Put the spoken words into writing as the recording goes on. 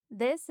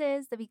This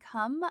is the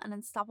Become an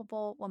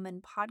Unstoppable Woman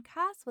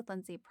podcast with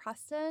Lindsay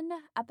Preston,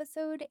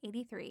 episode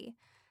 83.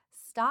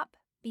 Stop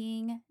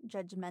being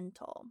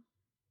judgmental.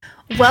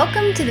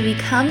 Welcome to the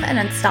Become an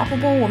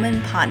Unstoppable Woman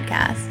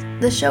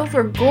podcast, the show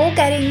for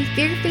goal-getting,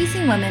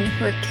 fear-facing women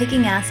who are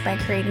kicking ass by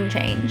creating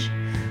change.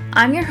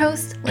 I'm your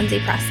host,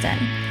 Lindsay Preston.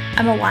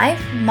 I'm a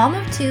wife, mom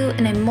of two,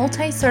 and a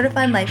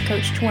multi-certified life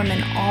coach to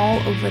women all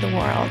over the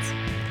world.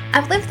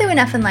 I've lived through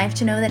enough in life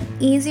to know that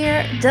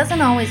easier doesn't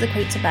always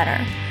equate to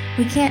better.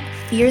 We can't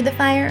fear the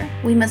fire,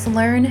 we must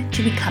learn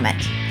to become it.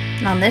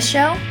 And on this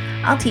show,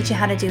 I'll teach you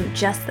how to do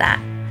just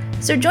that.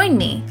 So join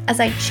me as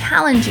I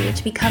challenge you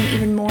to become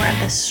even more of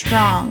the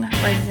strong,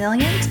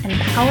 resilient, and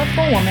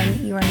powerful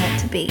woman you are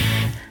meant to be.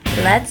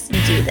 Let's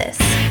do this.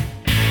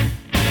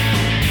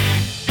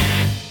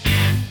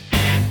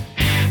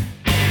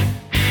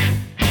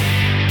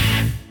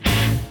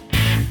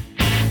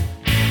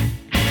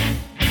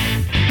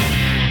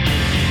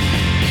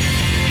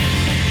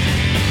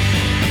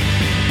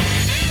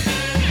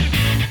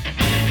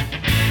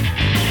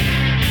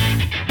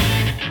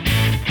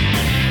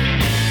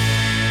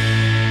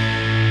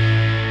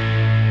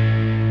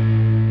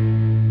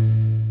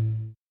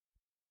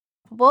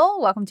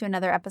 Well, welcome to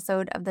another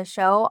episode of the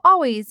show.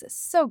 Always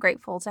so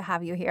grateful to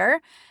have you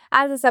here.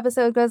 As this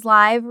episode goes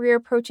live, we're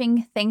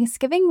approaching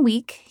Thanksgiving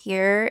week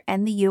here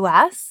in the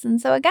US. And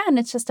so, again,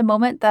 it's just a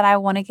moment that I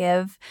want to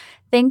give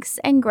thanks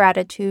and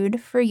gratitude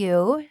for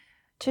you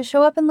to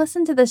show up and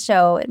listen to the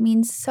show. It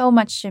means so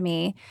much to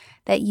me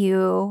that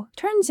you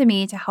turn to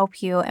me to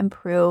help you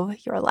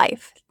improve your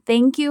life.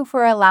 Thank you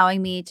for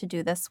allowing me to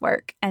do this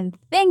work. And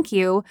thank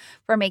you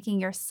for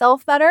making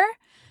yourself better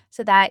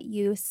so that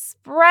you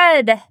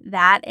spread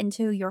that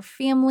into your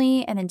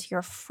family and into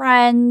your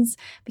friends.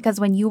 Because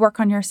when you work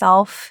on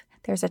yourself,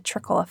 there's a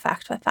trickle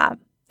effect with that.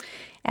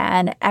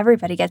 And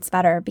everybody gets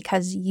better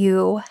because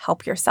you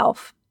help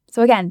yourself.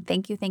 So again,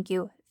 thank you, thank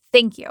you,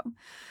 thank you.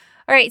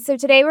 All right, so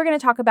today we're going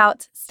to talk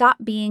about stop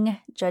being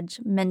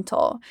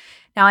judgmental.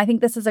 Now, I think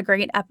this is a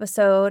great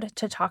episode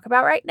to talk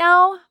about right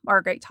now, or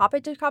a great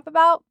topic to talk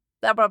about.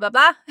 Blah, blah, blah,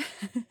 blah.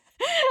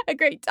 A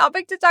great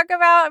topic to talk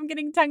about. I'm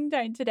getting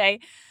tongue-tied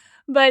today.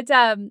 But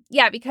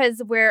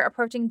because we're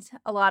approaching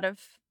a lot of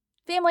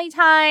family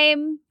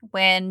time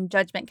when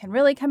judgment can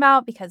really come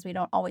out because we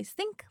don't always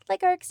think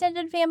like our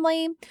extended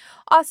family.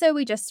 Also,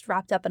 we just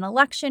wrapped up an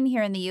election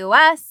here in the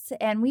US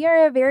and we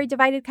are a very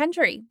divided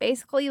country,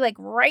 basically like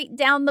right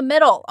down the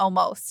middle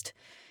almost.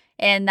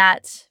 And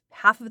that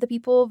half of the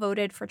people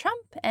voted for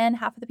Trump and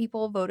half of the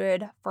people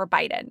voted for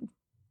Biden.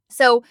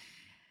 So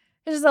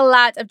there's a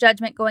lot of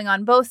judgment going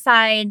on both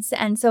sides.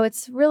 And so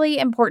it's really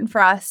important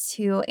for us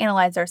to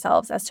analyze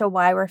ourselves as to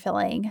why we're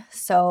feeling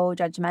so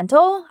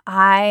judgmental.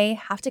 I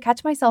have to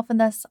catch myself in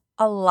this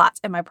a lot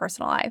in my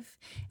personal life.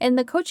 In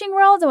the coaching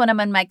world, and when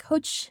I'm in my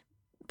coach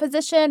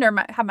position or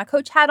have my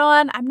coach hat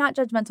on, I'm not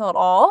judgmental at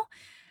all.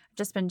 I've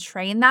just been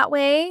trained that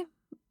way.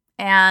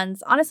 And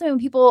honestly, when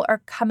people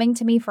are coming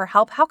to me for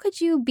help, how could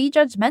you be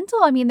judgmental?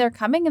 I mean, they're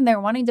coming and they're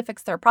wanting to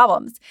fix their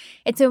problems.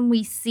 It's when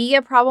we see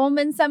a problem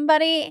in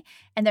somebody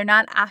and they're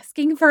not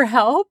asking for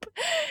help,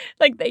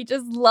 like they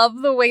just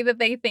love the way that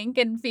they think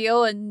and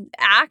feel and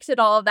act and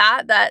all of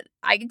that, that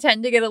I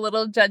tend to get a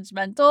little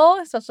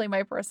judgmental, especially in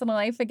my personal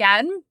life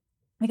again.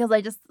 Because I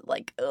just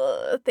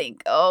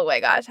think, oh my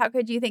gosh, how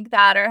could you think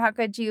that? Or how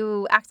could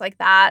you act like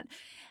that?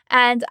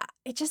 And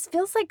it just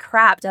feels like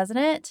crap, doesn't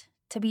it?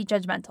 To be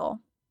judgmental.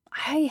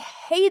 I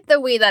hate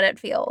the way that it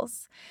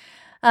feels.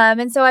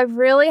 And so I've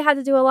really had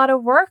to do a lot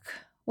of work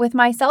with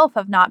myself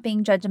of not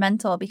being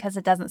judgmental because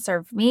it doesn't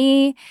serve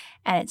me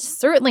and it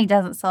certainly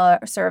doesn't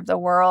serve the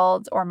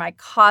world or my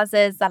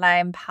causes that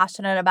I'm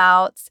passionate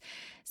about.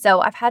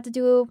 So I've had to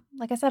do,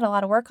 like I said, a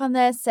lot of work on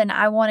this. And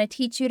I want to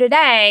teach you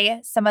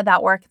today some of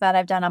that work that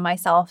I've done on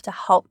myself to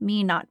help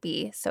me not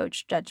be so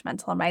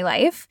judgmental in my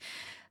life.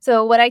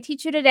 So what I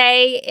teach you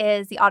today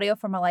is the audio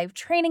from a live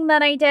training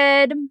that I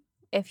did.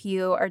 If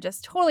you are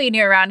just totally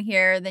new around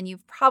here, then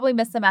you've probably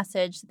missed the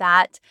message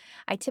that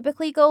I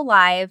typically go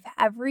live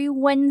every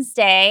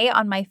Wednesday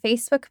on my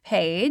Facebook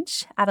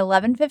page at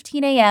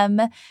 11:15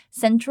 a.m.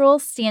 Central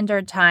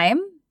Standard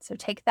Time. So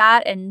take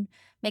that and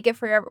make it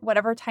for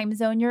whatever time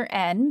zone you're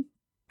in.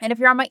 And if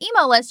you're on my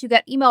email list, you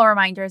get email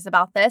reminders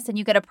about this and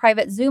you get a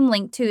private Zoom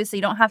link too, so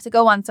you don't have to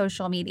go on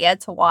social media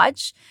to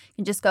watch. You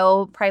can just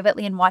go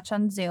privately and watch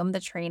on Zoom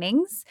the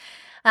trainings.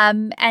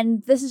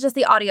 And this is just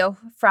the audio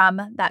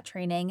from that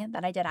training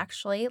that I did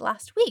actually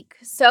last week.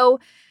 So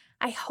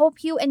I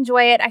hope you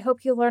enjoy it. I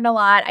hope you learn a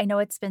lot. I know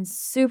it's been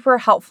super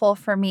helpful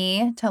for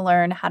me to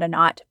learn how to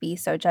not be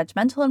so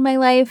judgmental in my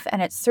life.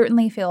 And it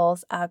certainly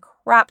feels a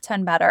crap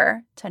ton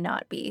better to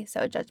not be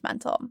so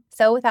judgmental.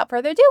 So without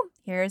further ado,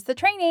 here's the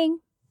training.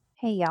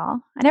 Hey, y'all.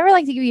 I never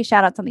like to give you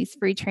shout outs on these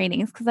free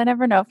trainings because I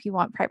never know if you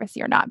want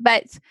privacy or not,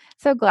 but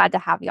so glad to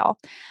have y'all.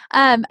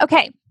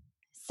 Okay.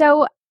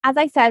 So as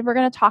I said, we're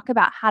going to talk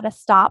about how to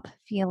stop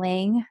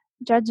feeling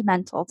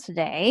judgmental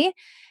today.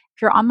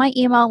 If you're on my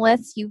email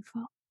list, you've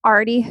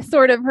already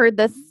sort of heard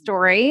this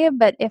story,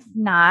 but if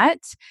not,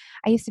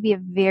 I used to be a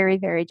very,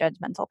 very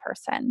judgmental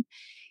person.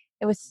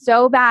 It was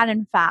so bad,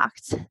 in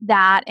fact,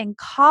 that in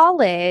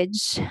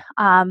college,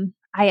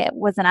 I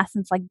was in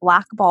essence like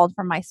blackballed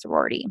from my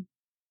sorority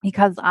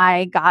because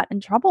I got in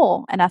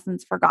trouble in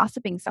essence for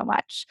gossiping so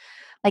much.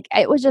 Like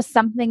it was just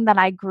something that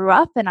I grew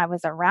up and I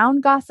was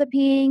around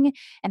gossiping.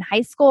 In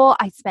high school,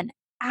 I spent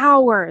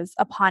hours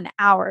upon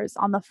hours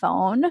on the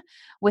phone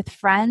with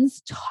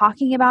friends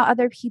talking about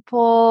other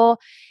people.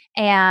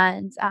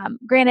 And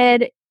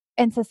granted,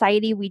 in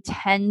society, we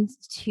tend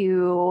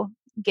to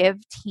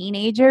give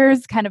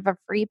teenagers kind of a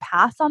free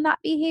pass on that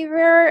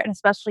behavior, and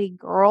especially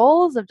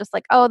girls, of just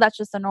like, oh, that's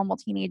just a normal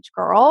teenage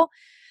girl.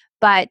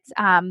 But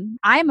I'm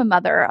a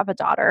mother of a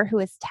daughter who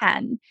is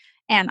 10,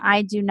 and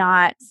I do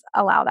not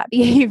allow that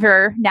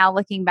behavior now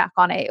looking back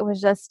on it. It was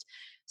just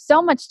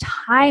so much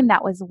time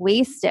that was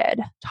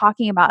wasted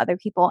talking about other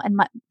people and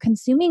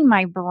consuming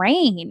my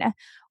brain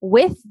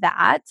with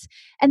that.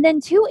 And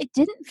then, two, it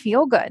didn't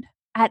feel good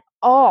at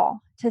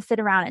all to sit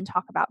around and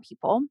talk about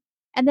people.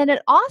 And then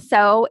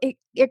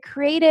it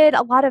created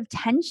a lot of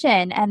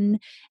tension and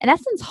in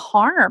essence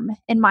harm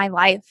in my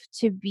life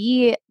to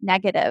be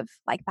negative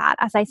like that.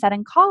 As I said,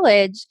 in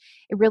college,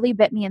 it really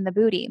bit me in the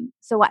booty.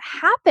 So what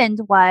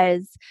happened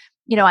was,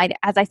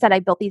 as I said, I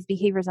built these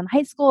behaviors in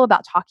high school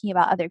about talking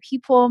about other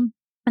people.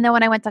 And then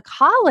when I went to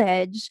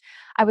college,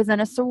 I was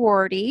in a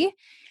sorority.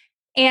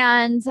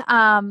 And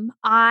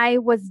I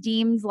was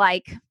deemed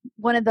like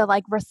one of the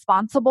like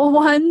responsible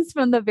ones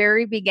from the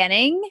very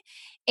beginning.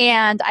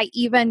 And I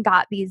even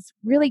got these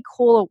really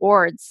cool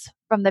awards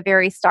from the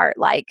very start.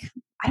 Like,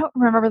 I don't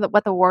remember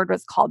what the award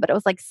was called, but it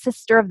was like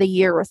Sister of the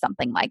Year or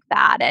something like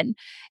that. And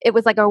it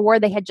was like a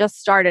award they had just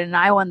started, and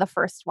I won the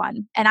first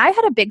one. And I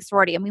had a big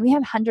sorority. I mean, we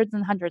had hundreds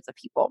and hundreds of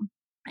people.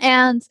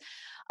 And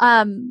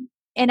in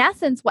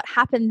essence, what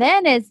happened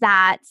then is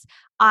that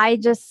I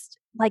just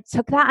like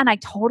took that and I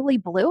totally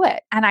blew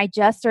it. And I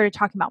just started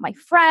talking about my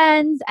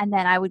friends. And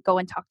then I would go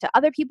and talk to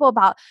other people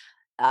about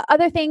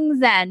other things.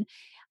 And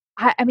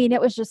I mean, it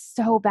was just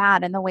so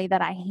bad in the way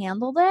that I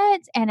handled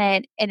it. And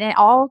it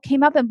all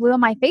came up and blew in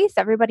my face.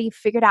 Everybody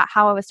figured out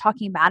how I was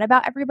talking bad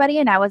about everybody.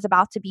 And I was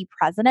about to be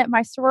president of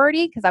my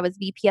sorority because I was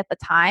VP at the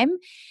time.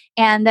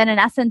 And then in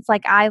essence,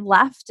 like I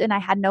left and I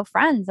had no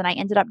friends and I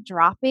ended up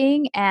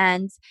dropping.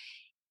 And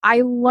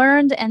I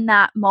learned in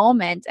that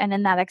moment and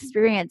in that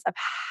experience of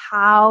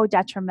how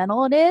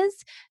detrimental it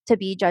is to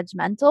be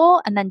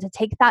judgmental and then to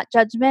take that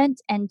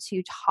judgment and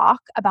to talk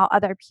about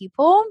other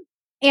people.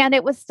 And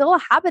it was still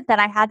a habit that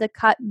I had to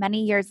cut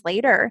many years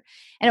later.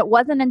 And it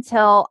wasn't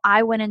until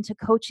I went into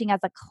coaching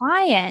as a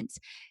client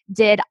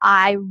did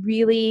I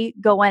really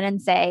go in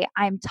and say,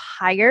 I'm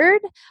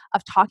tired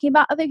of talking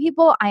about other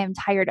people. I am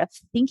tired of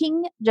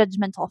thinking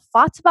judgmental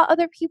thoughts about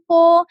other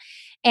people.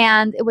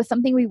 And it was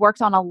something we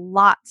worked on a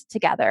lot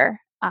together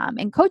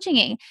in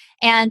coaching.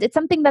 And it's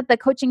something that the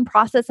coaching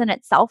process in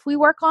itself we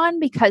work on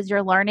because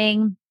you're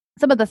learning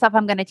some of the stuff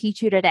I'm going to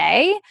teach you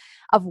today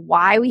of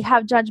why we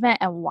have judgment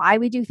and why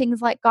we do things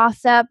like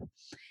gossip.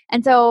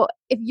 And so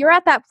if you're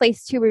at that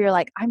place too, where you're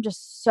like, I'm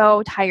just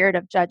so tired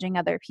of judging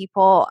other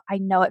people. I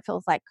know it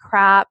feels like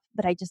crap,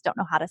 but I just don't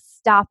know how to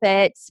stop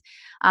it.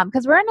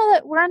 Because we're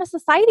in a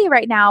society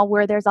right now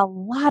where there's a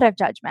lot of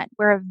judgment.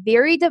 We're a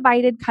very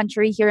divided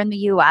country here in the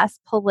US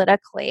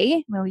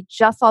politically. I mean, we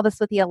just saw this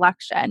with the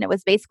election. It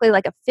was basically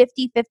like a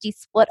 50-50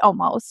 split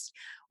almost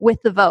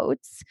with the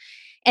votes.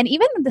 And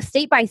even the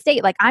state by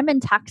state, like I'm in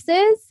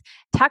Texas,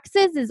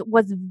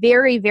 was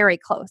very, very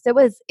close. It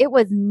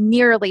was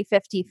nearly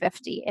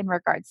 50-50 in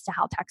regards to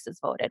how Texas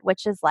voted,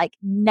 which is like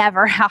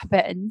never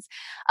happens.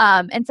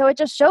 And so it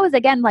just shows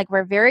again, like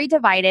we're very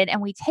divided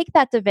and we take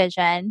that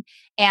division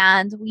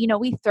and,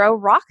 we throw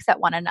rocks at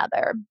one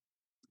another.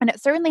 And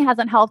it certainly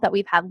hasn't helped that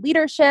we've had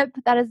leadership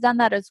that has done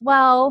that as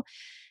well.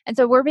 And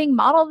so we're being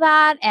modeled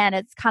that and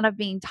it's kind of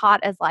being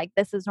taught as like,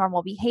 this is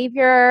normal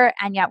behavior.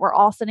 And yet we're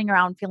all sitting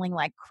around feeling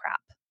like crap.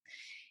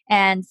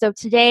 And so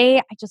today,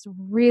 I just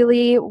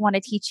really want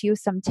to teach you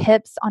some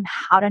tips on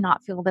how to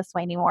not feel this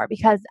way anymore.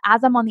 Because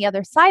as I'm on the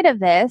other side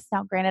of this,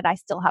 now granted, I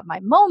still have my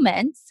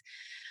moments,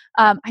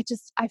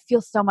 I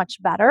feel so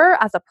much better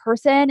as a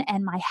person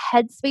and my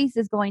headspace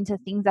is going to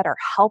things that are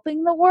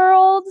helping the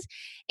world.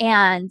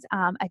 And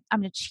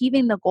I'm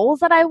achieving the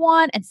goals that I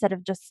want instead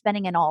of just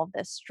spending in all of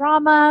this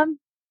drama.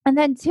 And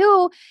then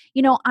two,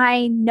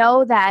 I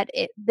know that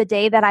the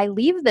day that I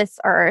leave this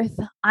earth,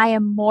 I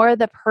am more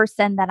the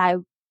person that I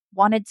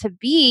wanted to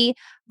be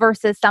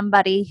versus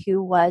somebody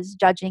who was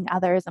judging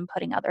others and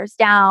putting others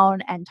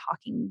down and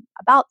talking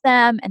about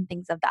them and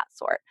things of that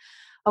sort.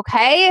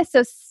 Okay,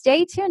 so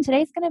stay tuned.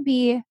 Today's going to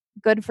be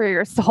good for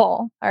your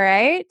soul. All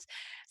right.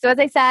 So as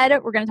I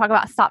said, we're going to talk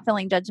about stop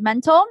feeling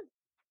judgmental.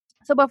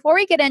 So before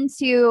we get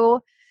into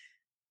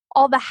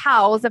all the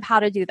hows of how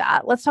to do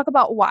that, let's talk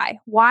about why.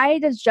 Why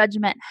does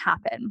judgment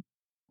happen?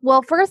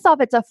 Well, first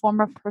off, it's a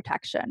form of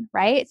protection,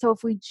 right? So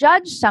if we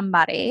judge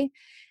somebody,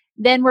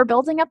 then we're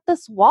building up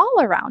this wall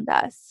around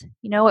us.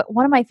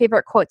 One of my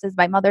favorite quotes is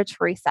by Mother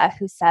Teresa,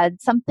 who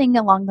said something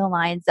along the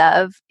lines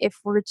of, if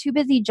we're too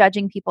busy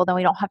judging people, then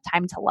we don't have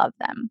time to love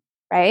them.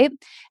 right?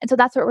 And so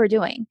that's what we're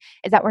doing,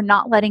 is that we're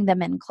not letting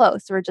them in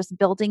close. We're just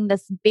building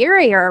this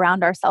barrier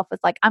around ourselves.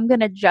 It's like, I'm going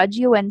to judge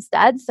you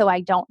instead so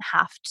I don't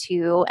have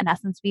to, in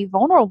essence, be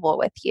vulnerable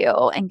with you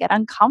and get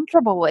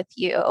uncomfortable with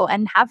you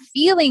and have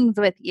feelings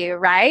with you,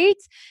 right?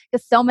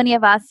 Because so many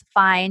of us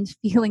find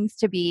feelings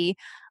to be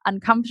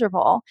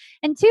uncomfortable.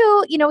 And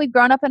two, we've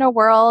grown up in a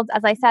world,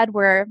 as I said,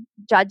 where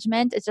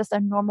judgment is just a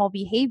normal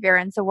behavior.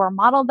 And so we're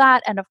modeled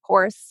that. And of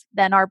course,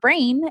 then our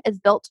brain is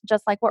built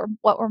just like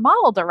what we're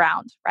modeled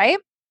around, right?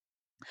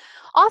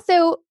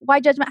 Also, why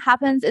judgment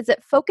happens is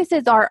it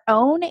focuses our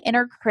own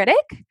inner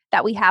critic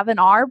that we have in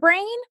our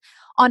brain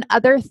on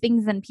other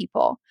things and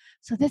people.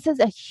 So this is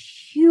a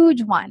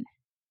huge one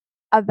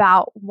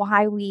about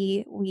why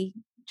we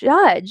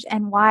judge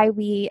and why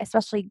we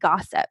especially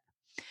gossip.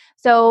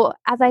 So,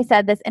 as I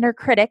said, this inner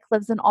critic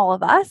lives in all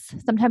of us.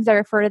 Sometimes I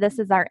refer to this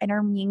as our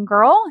inner mean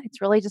girl.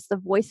 It's really just the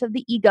voice of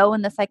the ego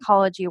in the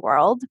psychology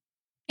world.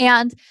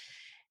 And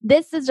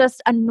this is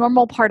just a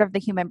normal part of the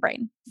human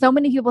brain. So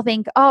many people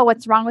think, oh,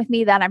 what's wrong with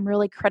me that I'm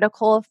really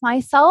critical of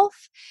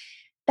myself?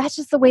 That's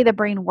just the way the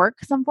brain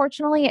works,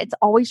 unfortunately. It's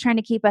always trying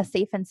to keep us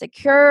safe and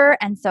secure.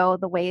 And so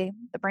the way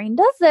the brain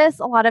does this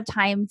a lot of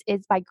times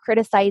is by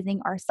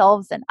criticizing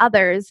ourselves and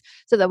others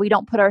so that we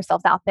don't put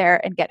ourselves out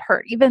there and get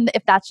hurt, even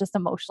if that's just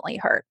emotionally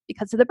hurt.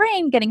 Because to the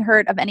brain, getting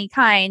hurt of any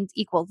kind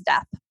equals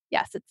death.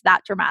 Yes, it's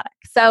that dramatic.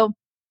 So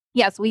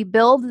yes, we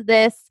build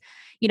this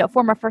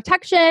form of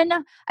protection,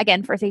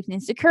 again, for safety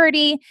and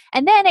security.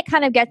 And then it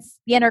kind of gets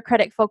the inner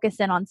critic focused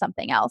in on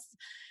something else.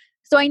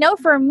 So I know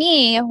for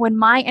me, when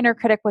my inner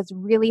critic was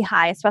really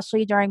high,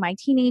 especially during my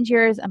teenage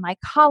years and my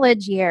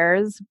college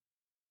years,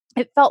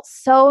 it felt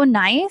so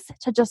nice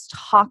to just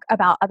talk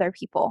about other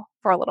people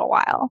for a little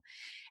while.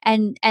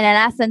 And in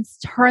essence,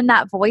 turn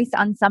that voice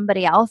on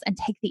somebody else and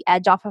take the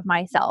edge off of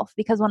myself.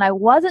 Because when I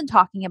wasn't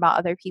talking about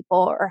other people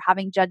or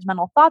having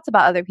judgmental thoughts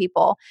about other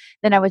people,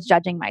 then I was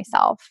judging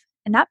myself.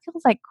 And that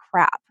feels like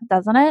crap,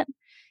 doesn't it?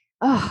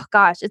 Oh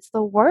gosh, it's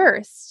the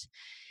worst.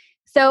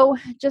 So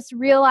just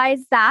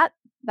realize that.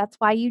 That's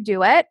why you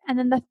do it. And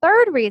then the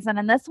third reason,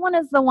 and this one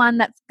is the one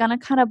that's going to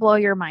kind of blow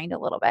your mind a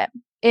little bit,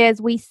 is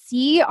we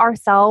see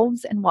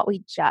ourselves in what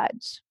we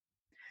judge.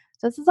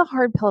 So this is a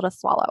hard pill to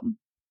swallow.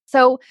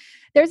 So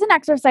there's an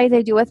exercise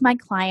I do with my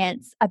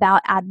clients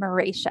about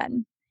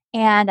admiration.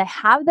 And I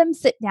have them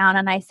sit down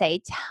and I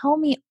say, tell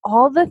me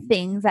all the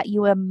things that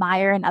you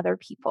admire in other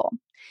people.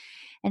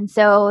 And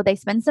so they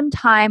spend some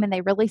time and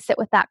they really sit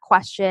with that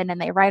question and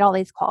they write all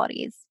these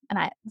qualities.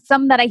 And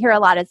some that I hear a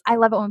lot is, I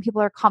love it when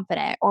people are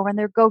confident or when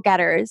they're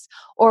go-getters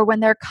or when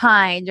they're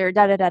kind or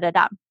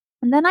da-da-da-da-da.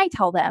 And then I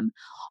tell them,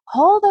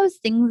 all those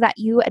things that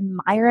you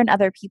admire in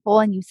other people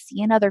and you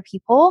see in other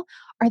people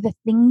are the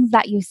things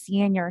that you see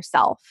in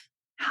yourself.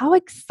 How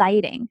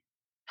exciting.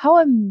 How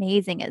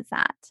amazing is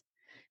that?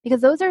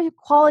 Because those are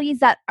qualities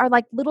that are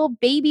like little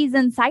babies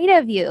inside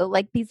of you,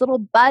 like these little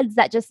buds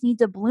that just need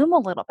to bloom a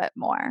little bit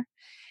more.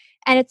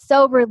 And it's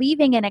so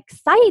relieving and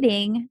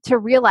exciting to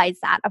realize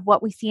that of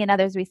what we see in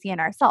others, we see in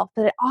ourselves.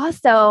 But it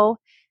also,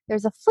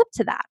 there's a flip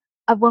to that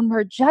of when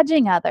we're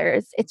judging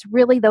others, it's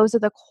really those are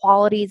the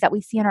qualities that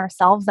we see in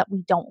ourselves that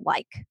we don't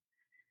like.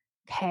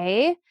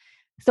 Okay.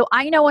 So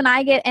I know when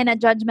I get in a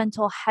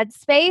judgmental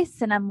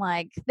headspace and I'm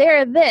like,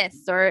 they're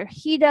this, or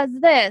he does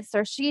this,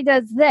 or she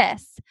does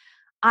this,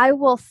 I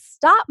will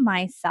stop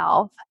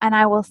myself and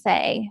I will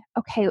say,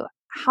 okay,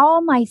 how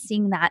am I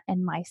seeing that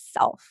in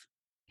myself?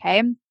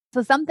 Okay.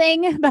 So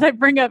something that I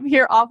bring up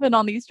here often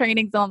on these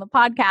trainings on the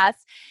podcast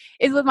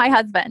is with my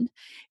husband,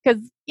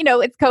 because,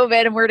 it's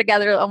COVID and we're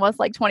together almost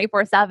like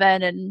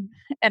 24/7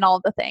 and all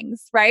the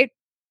things, right?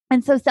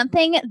 And so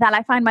something that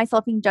I find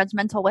myself being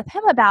judgmental with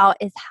him about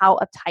is how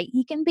uptight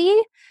he can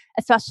be,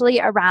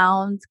 especially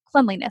around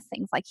cleanliness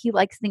things. Like he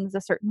likes things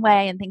a certain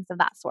way and things of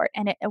that sort.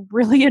 And it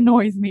really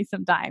annoys me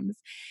sometimes.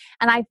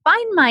 And I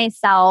find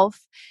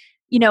myself,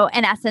 in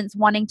essence,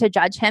 wanting to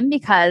judge him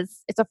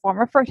because it's a form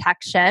of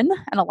protection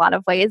in a lot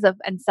of ways of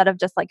instead of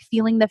just like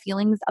feeling the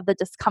feelings of the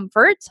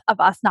discomfort of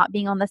us not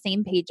being on the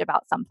same page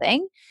about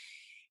something.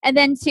 And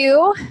then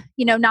two,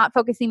 not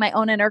focusing my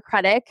own inner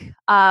critic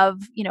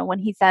of, when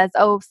he says,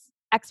 oh,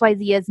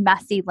 XYZ is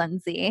messy,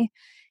 Lindsay,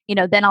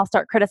 then I'll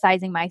start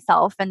criticizing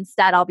myself.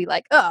 Instead, I'll be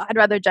like, oh, I'd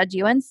rather judge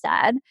you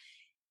instead.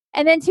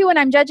 And then two, when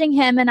I'm judging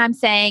him and I'm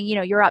saying,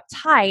 you're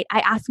uptight, I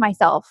ask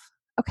myself,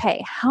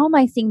 okay, how am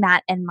I seeing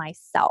that in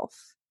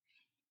myself?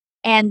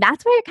 And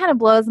that's where it kind of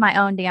blows my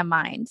own damn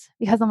mind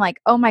because I'm like,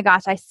 oh my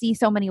gosh, I see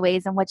so many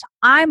ways in which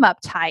I'm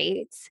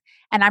uptight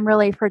and I'm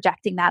really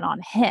projecting that on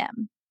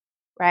him.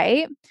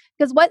 Right?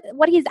 Because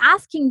what he's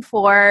asking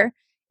for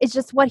is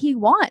just what he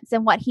wants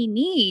and what he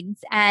needs.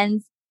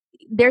 And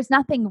there's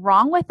nothing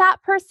wrong with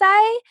that per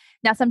se.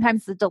 Now,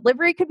 sometimes the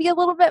delivery could be a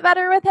little bit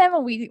better with him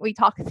and we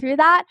talk through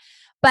that.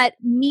 But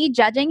me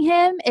judging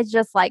him is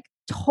just like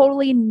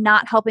totally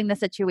not helping the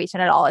situation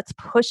at all. It's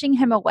pushing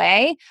him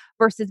away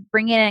versus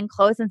bringing it in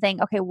close and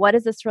saying, okay, what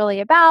is this really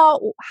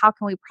about? How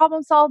can we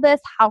problem solve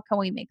this? How can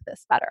we make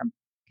this better?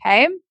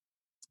 Okay.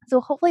 So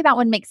hopefully that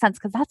one makes sense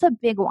because that's a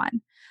big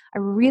one. I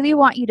really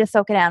want you to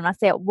soak it in. I'm going to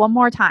say it one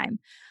more time.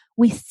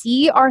 We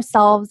see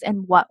ourselves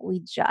in what we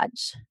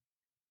judge.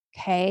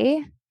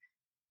 Okay.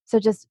 So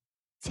just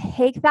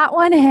take that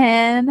one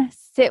in,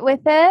 sit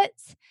with it.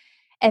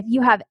 If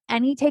you have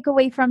any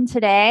takeaway from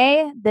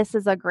today, this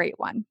is a great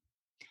one.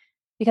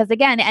 Because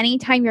again,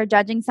 anytime you're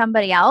judging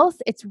somebody else,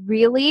 it's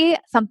really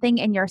something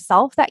in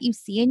yourself that you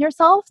see in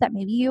yourself that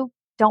maybe you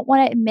don't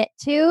want to admit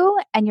to,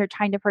 and you're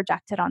trying to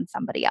project it on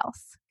somebody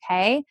else.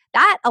 Okay.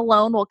 That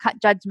alone will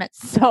cut judgment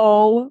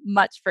so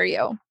much for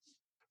you.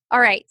 All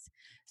right.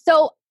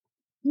 So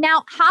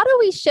now, how do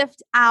we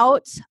shift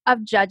out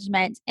of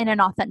judgment in an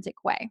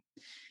authentic way?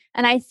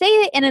 And I say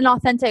it in an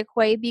authentic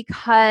way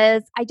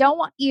because I don't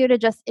want you to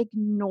just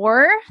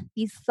ignore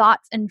these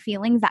thoughts and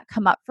feelings that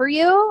come up for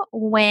you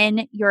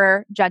when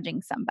you're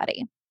judging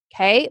somebody.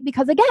 Okay?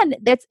 Because again,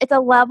 it's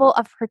a level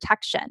of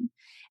protection,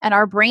 and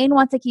our brain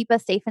wants to keep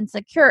us safe and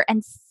secure.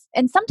 And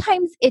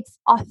sometimes it's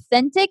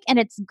authentic and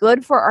it's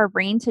good for our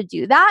brain to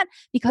do that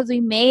because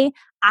we may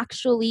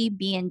actually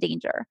be in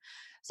danger.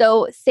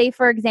 So say,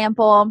 for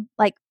example,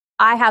 like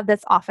I have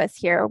this office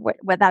here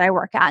that I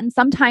work at, and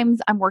sometimes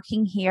I'm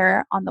working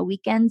here on the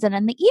weekends and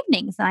in the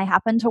evenings, and I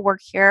happen to work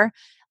here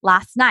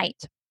last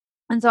night.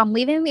 And so I'm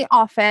leaving the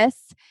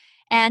office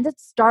and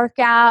it's dark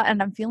out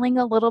and I'm feeling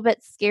a little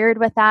bit scared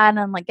with that. And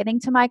I'm like getting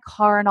to my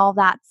car and all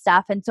that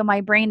stuff. And so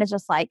my brain is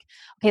just like,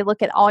 okay,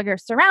 look at all your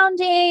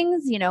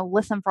surroundings,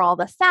 listen for all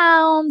the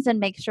sounds and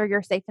make sure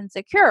you're safe and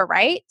secure,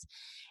 right?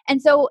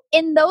 And so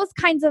in those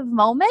kinds of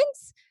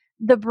moments,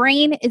 the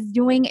brain is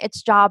doing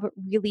its job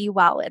really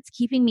well. It's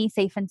keeping me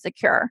safe and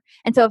secure.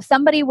 And so if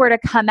somebody were to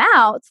come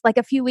out, like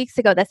a few weeks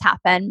ago, this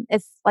happened,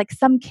 it's like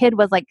some kid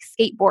was like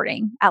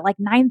skateboarding at like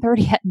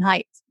 9:30 at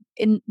night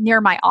near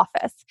my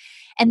office.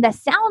 And the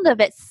sound of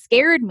it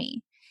scared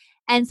me.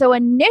 And so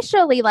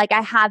initially, like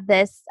I had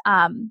this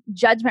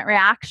judgment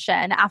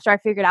reaction after I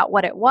figured out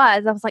what it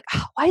was. I was like,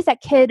 oh, why is that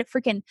kid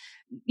freaking,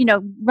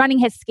 running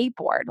his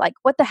skateboard? Like,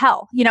 what the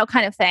hell,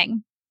 kind of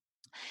thing.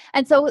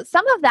 And so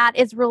some of that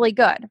is really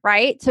good,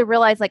 right? To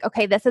realize like,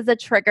 okay, this is a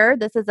trigger.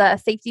 This is a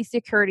safety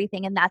security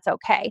thing, and that's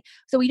okay.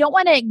 So we don't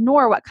want to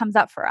ignore what comes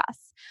up for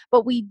us,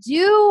 but we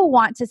do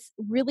want to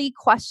really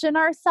question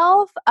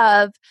ourselves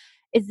of,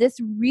 is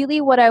this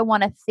really what I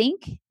want to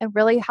think and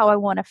really how I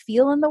want to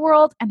feel in the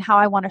world and how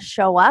I want to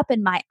show up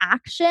in my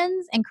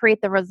actions and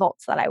create the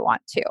results that I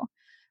want to?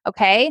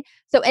 Okay.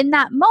 So in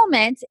that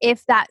moment,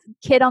 if that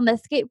kid on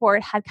the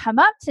skateboard had come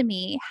up to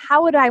me,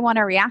 how would I want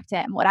to react to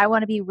him? Would I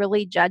want to be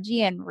really judgy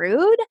and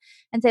rude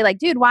and say like,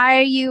 dude, why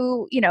are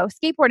you,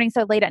 skateboarding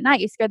so late at night?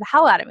 You scared the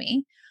hell out of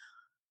me.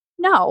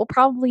 No,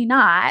 probably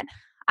not.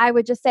 I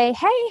would just say,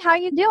 hey, how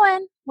you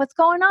doing? What's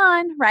going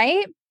on?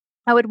 Right?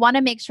 I would want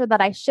to make sure that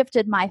I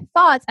shifted my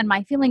thoughts and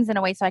my feelings in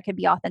a way so I could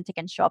be authentic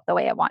and show up the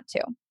way I want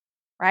to.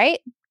 Right?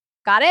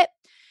 Got it?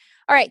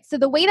 All right. So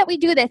the way that we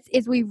do this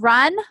is we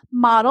run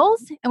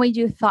models and we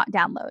do thought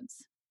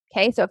downloads.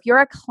 Okay. So if you're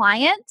a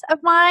client of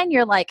mine,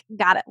 you're like,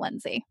 got it,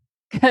 Lindsay,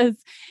 because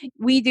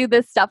we do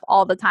this stuff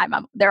all the time.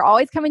 They're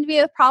always coming to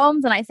me with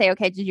problems. And I say,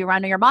 okay, did you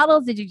run your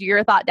models? Did you do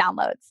your thought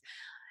downloads?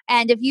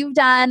 And if you've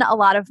done a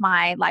lot of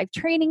my live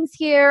trainings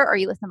here or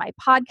you listen to my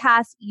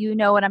podcast, you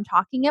know what I'm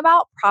talking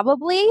about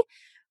probably.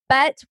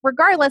 But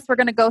regardless, we're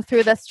going to go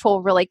through this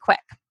tool really quick.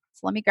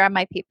 So let me grab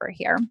my paper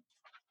here.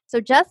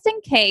 So just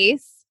in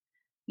case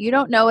you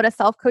don't know what a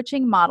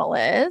self-coaching model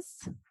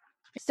is.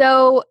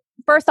 So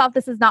first off,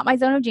 this is not my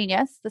zone of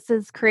genius. This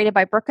is created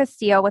by Brooke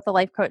Castillo with the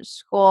Life Coach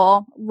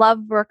School.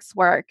 Love Brooke's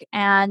work.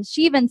 And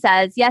she even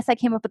says, yes, I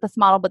came up with this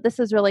model, but this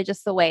is really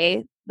just the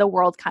way the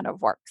world kind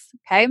of works.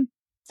 Okay.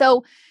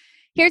 So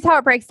here's how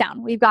it breaks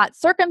down. We've got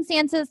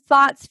circumstances,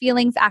 thoughts,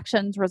 feelings,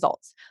 actions,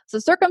 results. So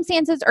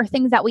circumstances are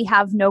things that we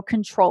have no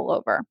control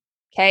over.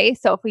 Okay.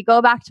 So if we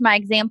go back to my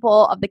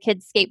example of the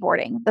kid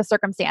skateboarding, the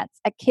circumstance,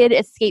 a kid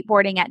is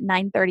skateboarding at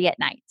 9:30 at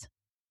night.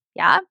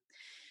 Yeah.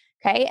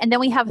 Okay. And then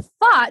we have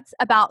thoughts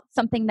about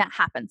something that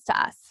happens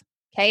to us.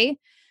 Okay.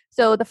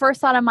 So the first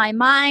thought in my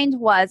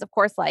mind was, of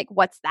course, like,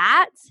 what's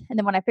that? And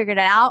then when I figured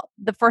it out,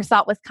 the first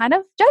thought was kind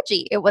of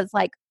judgy. It was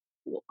like,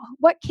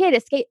 what kid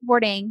is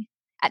skateboarding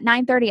at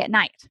 9:30 at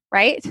night,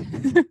 right?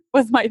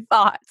 Was my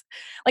thought.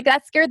 Like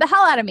that scared the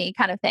hell out of me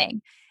kind of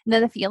thing. And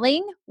then the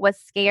feeling was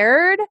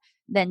scared,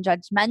 then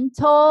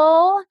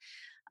judgmental.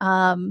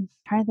 Trying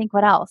to think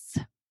what else.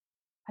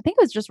 I think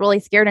it was just really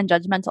scared and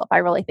judgmental if I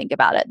really think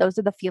about it. Those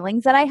are the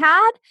feelings that I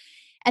had.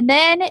 And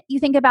then you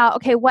think about,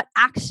 okay, what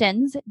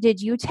actions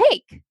did you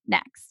take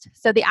next?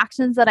 So the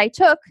actions that I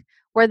took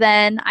were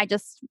then I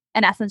just,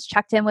 in essence,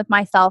 checked in with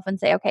myself and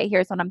say, okay,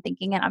 here's what I'm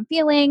thinking and I'm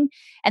feeling.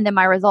 And then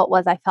my result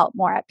was I felt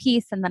more at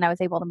peace and then I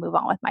was able to move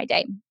on with my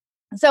day.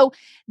 So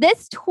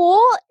this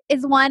tool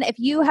is one, if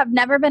you have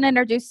never been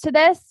introduced to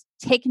this,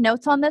 take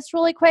notes on this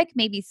really quick,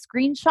 maybe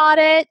screenshot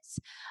it,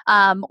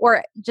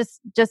 or just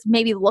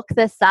maybe look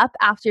this up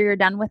after you're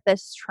done with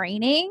this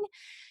training.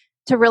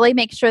 to really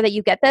make sure that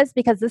you get this,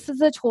 because this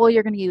is a tool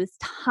you're going to use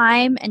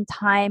time and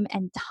time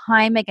and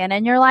time again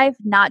in your life,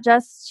 not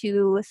just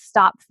to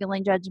stop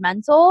feeling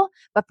judgmental,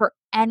 but for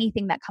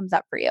anything that comes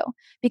up for you.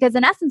 Because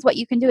in essence, what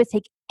you can do is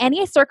take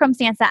any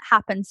circumstance that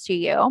happens to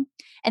you,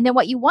 and then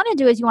what you want to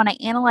do is you want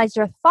to analyze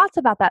your thoughts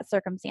about that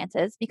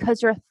circumstances,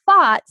 because your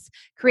thoughts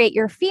create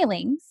your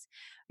feelings.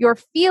 Your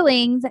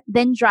feelings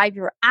then drive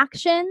your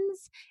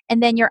actions,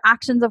 and then your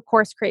actions, of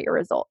course, create your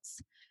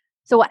results.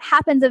 So what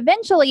happens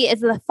eventually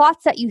is the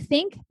thoughts that you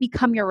think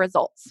become your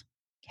results.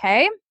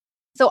 Okay?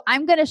 So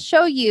I'm going to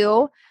show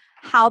you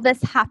how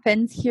this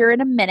happens here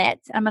in a minute.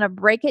 I'm going to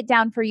break it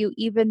down for you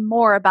even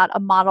more about a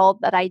model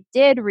that I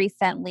did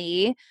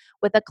recently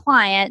with a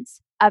client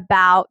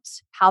about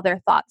how their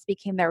thoughts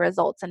became their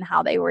results and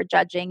how they were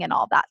judging and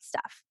all that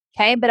stuff.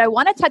 Okay? But I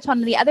want to touch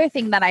on the other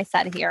thing that I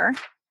said here,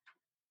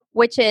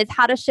 which is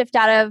how to shift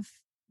out of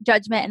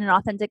judgment in an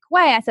authentic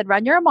way. I said,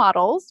 run your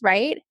models,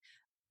 right?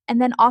 And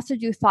then also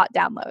do thought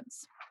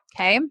downloads.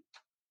 Okay.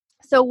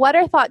 So what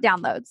are thought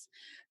downloads?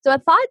 So a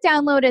thought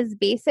download is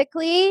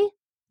basically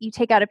you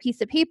take out a piece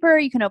of paper,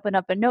 you can open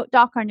up a note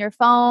doc on your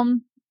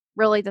phone,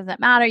 really doesn't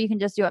matter. You can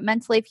just do it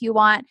mentally if you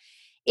want,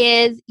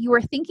 is you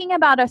are thinking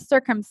about a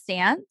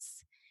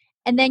circumstance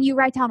and then you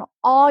write down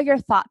all your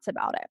thoughts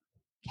about it.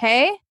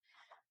 Okay.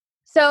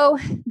 So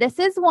this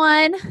is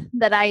one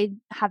that I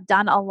have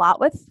done a lot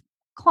with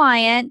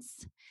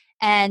clients.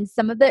 And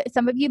some of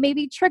you may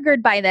be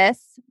triggered by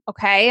this,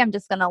 okay? I'm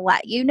just going to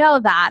let you know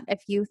that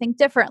if you think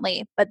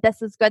differently, but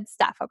this is good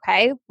stuff,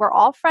 okay? We're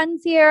all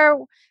friends here.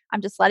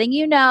 I'm just letting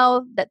you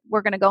know that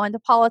we're going to go into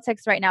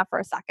politics right now for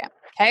a second,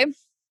 okay?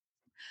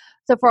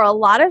 So for a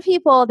lot of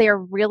people, they're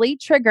really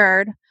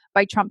triggered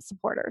by Trump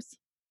supporters,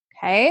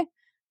 okay?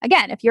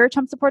 Again, if you're a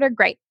Trump supporter,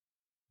 great.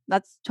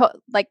 That's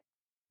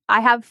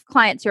I have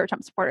clients who are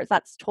Trump supporters.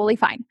 That's totally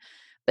fine.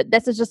 But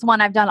this is just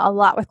one I've done a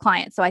lot with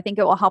clients, so I think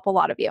it will help a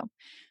lot of you.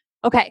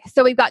 Okay,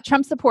 so we've got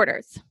Trump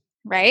supporters,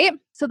 right?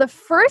 So the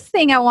first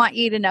thing I want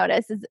you to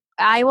notice is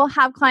I will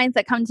have clients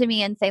that come to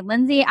me and say,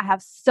 Lindsay, I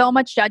have so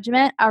much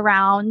judgment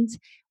around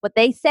what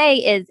they say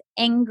is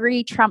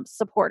angry Trump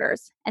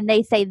supporters. And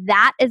they say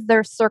that is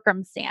their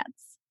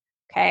circumstance,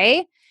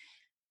 okay?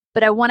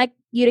 But I want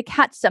you to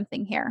catch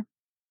something here.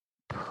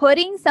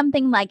 Putting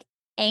something like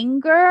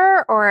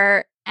anger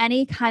or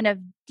any kind of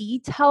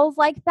details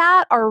like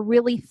that are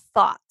really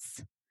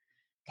thoughts,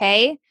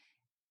 okay?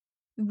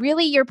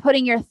 Really, you're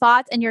putting your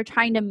thoughts and you're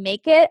trying to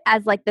make it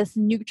as like this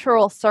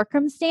neutral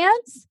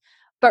circumstance,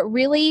 but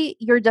really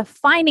you're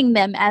defining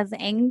them as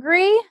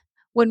angry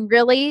when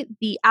really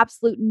the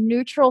absolute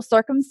neutral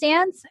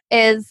circumstance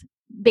is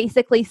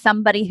basically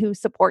somebody who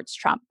supports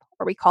Trump,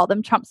 or we call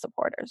them Trump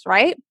supporters,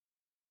 right?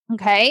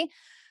 Okay.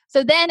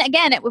 So then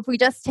again, if we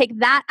just take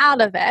that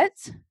out of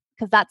it,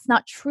 because that's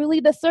not truly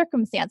the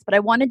circumstance, but I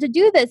wanted to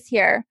do this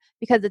here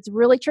because it's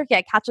really tricky.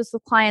 I catch this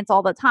with clients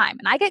all the time,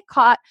 and I get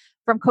caught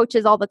from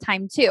coaches all the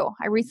time too.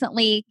 I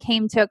recently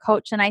came to a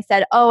coach and I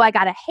said, oh, I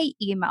got a hate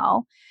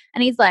email.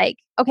 And he's like,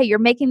 okay, you're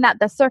making that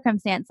the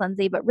circumstance,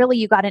 Lindsay, but really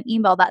you got an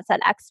email that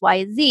said X,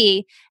 Y,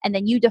 Z, and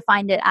then you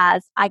defined it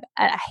as a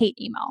hate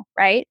email,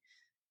 right?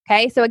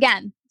 Okay, so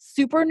again,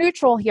 super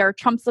neutral here,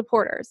 Trump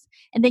supporters.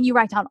 And then you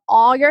write down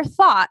all your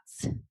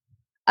thoughts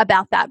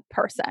about that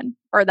person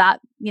or that,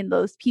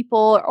 those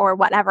people or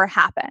whatever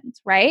happened,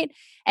 right?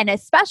 And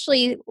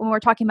especially when we're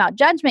talking about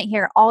judgment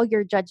here, all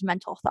your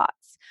judgmental thoughts.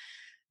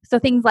 So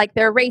things like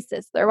they're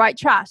racist, they're white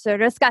trash, they're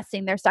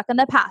disgusting, they're stuck in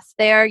the past,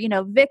 they're,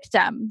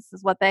 victims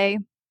is what they,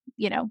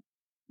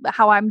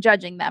 how I'm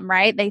judging them,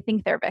 right? They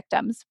think they're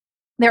victims.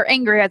 They're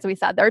angry, as we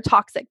said, they're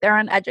toxic, they're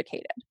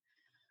uneducated.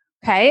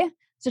 Okay.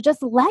 So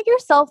just let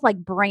yourself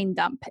brain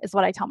dump is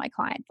what I tell my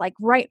clients.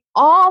 Write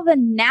all the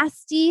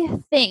nasty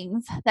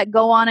things that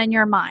go on in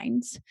your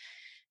mind.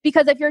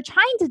 Because if you're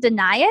trying to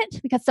deny it,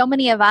 because so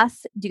many of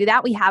us do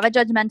that, we have a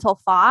judgmental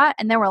thought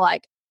and then we're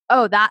like,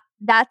 oh,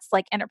 that's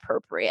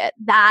inappropriate.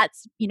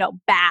 That's,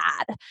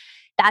 bad.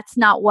 That's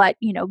not what,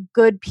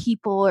 good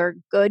people or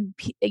good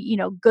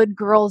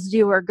girls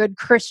do or good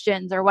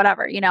Christians or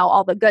whatever,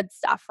 all the good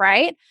stuff,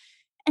 right?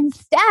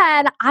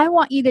 Instead, I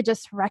want you to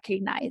just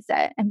recognize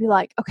it and be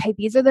like, okay,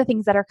 these are the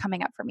things that are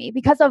coming up for me,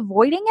 because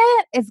avoiding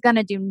it is going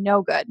to do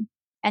no good.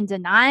 And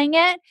denying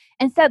it,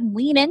 instead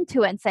lean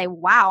into it and say,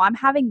 wow, I'm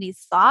having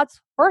these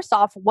thoughts. First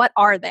off, what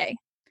are they?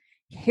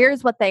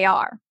 Here's what they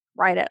are.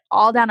 Write it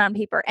all down on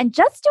paper. And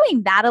just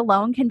doing that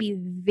alone can be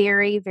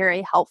very,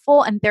 very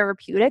helpful and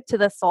therapeutic to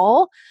the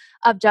soul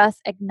of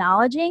just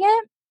acknowledging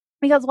it.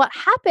 Because what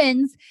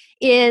happens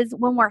is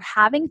when we're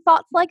having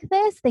thoughts like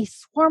this, they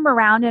swarm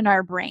around in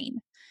our brain.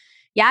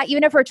 Yeah,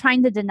 even if we're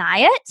trying to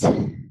deny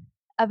it,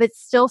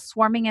 it's still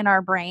swarming in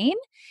our brain,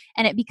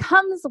 and it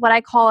becomes what I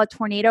call a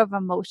tornado of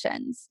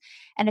emotions.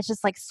 And it's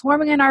just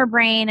swarming in our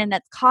brain, and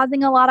it's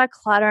causing a lot of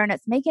clutter, and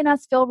it's making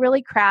us feel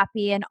really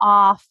crappy and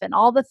off and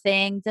all the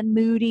things and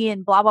moody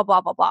and blah, blah,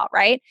 blah, blah, blah,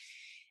 right?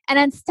 And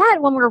instead,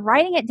 when we're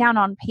writing it down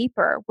on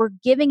paper, we're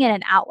giving it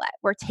an outlet.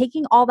 We're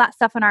taking all that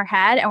stuff in our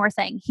head and we're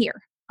saying,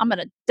 here, I'm going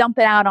to dump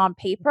it out on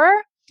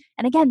paper.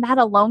 And again, that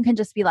alone can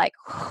just be like,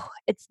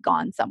 it's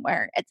gone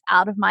somewhere. It's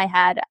out of my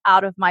head,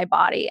 out of my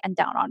body, and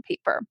down on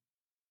paper.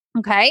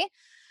 Okay.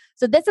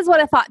 So this is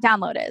what a thought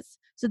download is.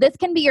 So this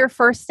can be your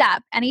first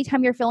step.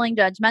 Anytime you're feeling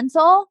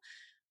judgmental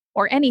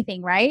or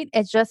anything, right?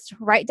 It's just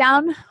write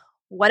down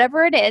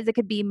whatever it is. It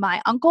could be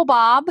my Uncle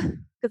Bob,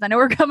 because I know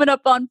we're coming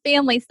up on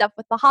family stuff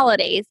with the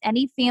holidays.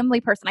 Any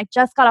family person. I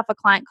just got off a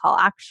client call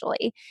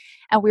actually,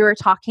 and we were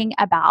talking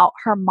about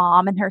her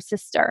mom and her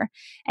sister,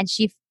 and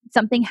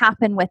something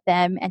happened with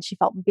them, and she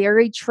felt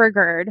very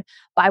triggered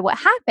by what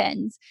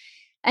happened.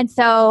 And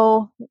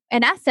so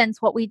in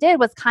essence, what we did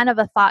was kind of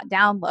a thought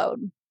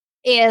download.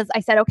 Is I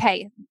said,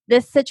 okay,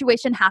 this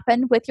situation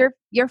happened with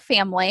your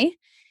family,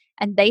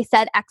 and they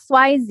said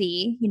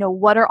XYZ,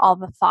 what are all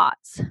the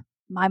thoughts?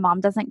 My mom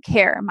doesn't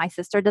care. My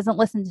sister doesn't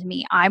listen to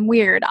me. I'm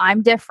weird.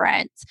 I'm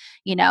different.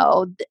 She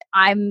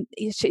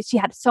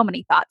had so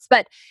many thoughts,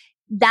 but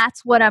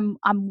that's what I'm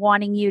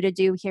wanting you to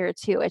do here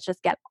too. Is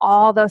just get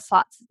all those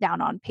thoughts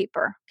down on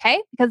paper.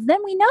 Okay. Because then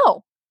we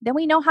know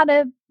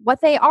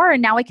what they are,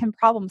 and now we can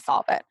problem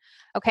solve it.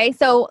 Okay.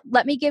 So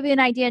let me give you an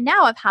idea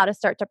now of how to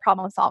start to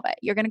problem solve it.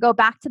 You're going to go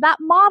back to that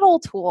model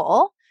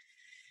tool,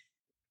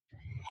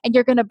 and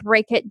you're going to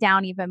break it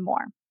down even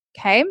more.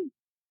 Okay.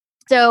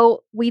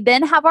 So we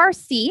then have our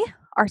C.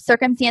 Our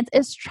circumstance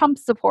is Trump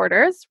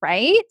supporters,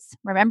 right?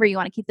 Remember, you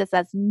want to keep this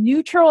as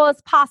neutral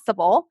as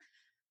possible.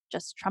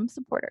 Just Trump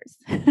supporters.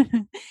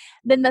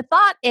 Then the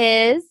thought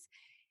is,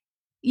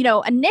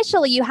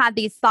 initially you had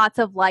these thoughts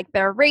of like,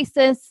 they're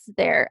racist,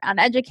 they're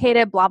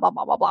uneducated, blah, blah,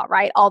 blah, blah, blah,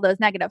 right? All those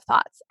negative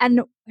thoughts.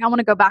 And I want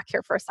to go back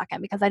here for a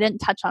second because I didn't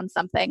touch on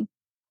something.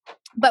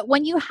 But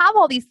when you have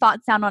all these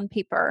thoughts down on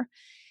paper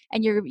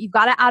and you've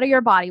got it out of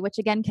your body, which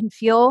again can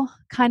feel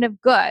kind of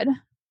good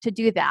to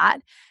do that,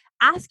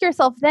 ask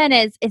yourself then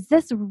is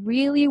this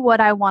really what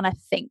I want to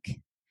think?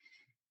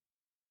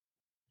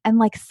 And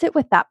like sit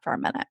with that for a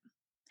minute.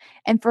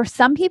 And for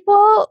some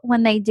people,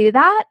 when they do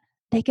that,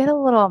 they get a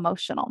little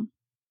emotional.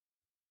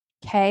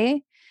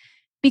 Okay?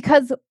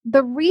 Because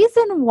the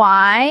reason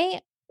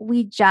why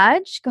we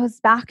judge goes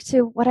back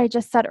to what I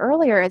just said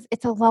earlier is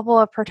it's a level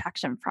of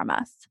protection from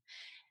us.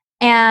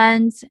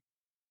 And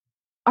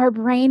our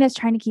brain is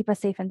trying to keep us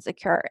safe and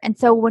secure. And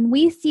so when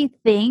we see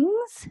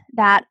things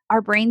that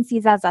our brain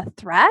sees as a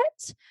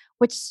threat,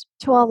 which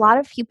to a lot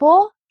of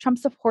people, Trump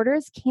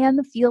supporters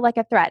can feel like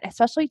a threat,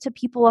 especially to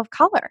people of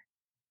color.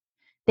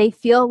 They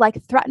feel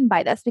like threatened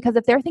by this because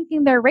if they're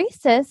thinking they're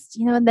racist,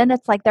 and then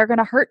it's like they're going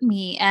to hurt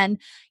me. And,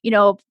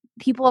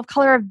 people of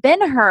color have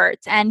been hurt.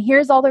 And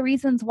here's all the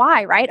reasons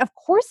why, right? Of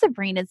course, the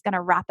brain is going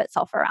to wrap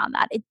itself around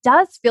that. It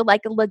does feel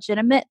like a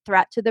legitimate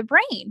threat to the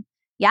brain.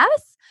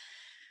 Yes?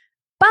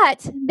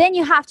 But then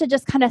you have to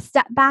just kind of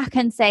step back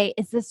and say,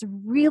 is this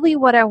really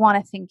what I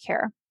want to think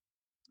here?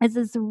 Is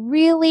this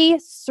really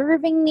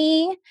serving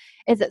me?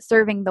 Is it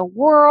serving the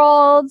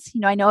world?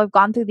 I know I've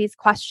gone through these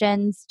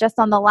questions just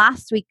on the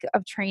last week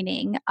of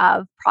training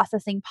of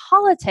processing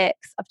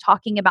politics, of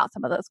talking about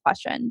some of those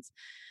questions.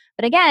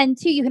 But again,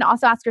 too, you can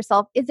also ask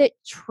yourself, is it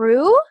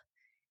true?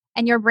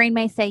 And your brain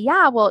may say,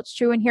 yeah, well, it's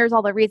true. And here's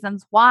all the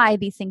reasons why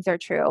these things are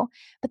true.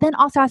 But then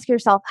also ask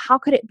yourself, how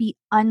could it be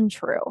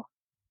untrue?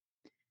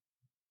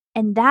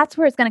 And that's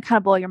where it's going to kind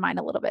of blow your mind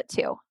a little bit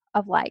too.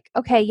 Of like,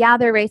 okay, yeah,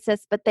 they're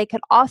racist, but they could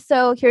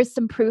also, here's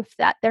some proof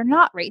that they're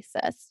not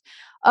racist.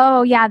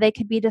 Oh, yeah, they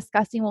could be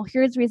disgusting. Well,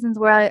 here's reasons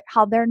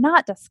how they're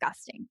not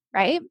disgusting,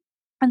 right?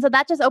 And so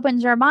that just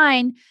opens your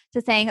mind to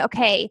saying,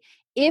 okay,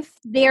 if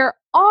there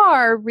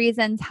are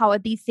reasons how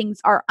these things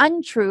are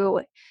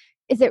untrue,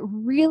 is it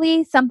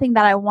really something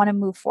that I want to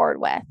move forward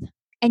with?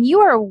 And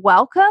you are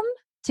welcome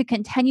to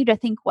continue to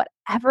think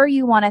whatever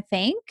you want to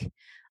think.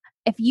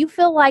 If you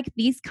feel like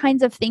these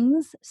kinds of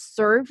things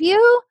serve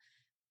you,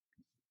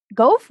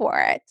 go for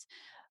it.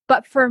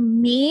 But for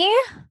me,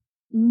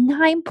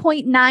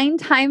 9.9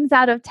 times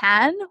out of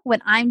 10,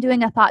 when I'm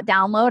doing a thought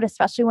download,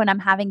 especially when I'm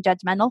having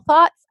judgmental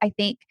thoughts, I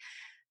think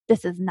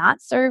this is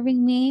not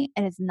serving me.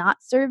 It is not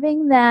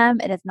serving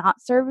them. It is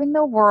not serving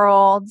the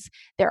world.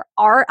 There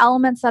are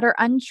elements that are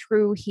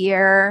untrue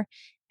here.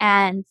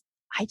 And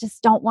I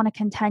just don't want to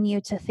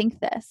continue to think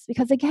this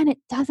because, again, it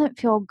doesn't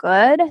feel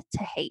good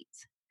to hate.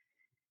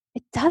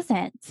 It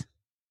doesn't.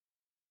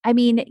 I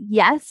mean,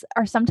 yes,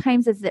 or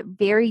sometimes is it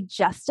very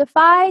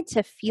justified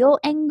to feel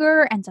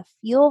anger and to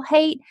feel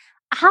hate?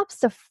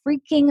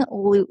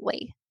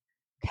 Abso-freaking-lutely.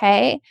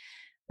 Okay.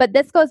 But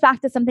this goes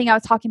back to something I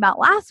was talking about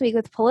last week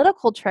with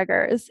political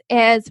triggers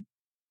is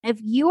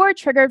if you are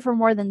triggered for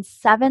more than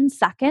 7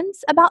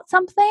 seconds about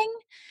something,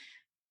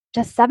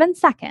 just 7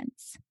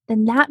 seconds,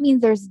 then that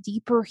means there's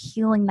deeper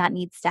healing that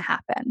needs to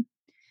happen.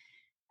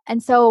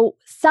 And so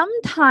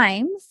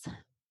sometimes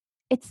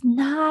it's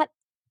not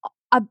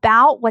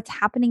about what's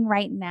happening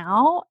right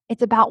now.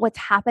 It's about what's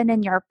happened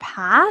in your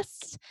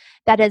past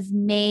that has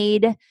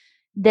made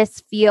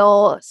this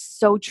feel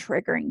so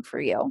triggering for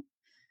you.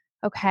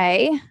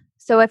 Okay.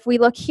 So if we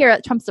look here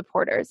at Trump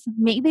supporters,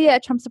 maybe a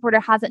Trump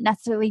supporter hasn't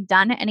necessarily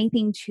done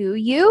anything to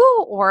you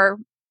or,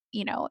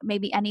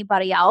 maybe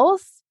anybody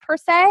else per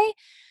se,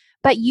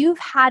 but you've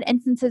had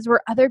instances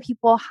where other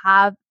people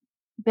have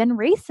been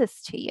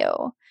racist to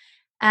you.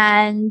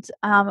 And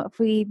if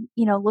we,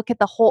 look at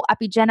the whole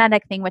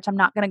epigenetic thing, which I'm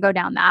not going to go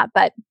down that,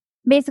 but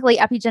basically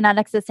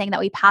epigenetics is saying that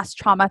we pass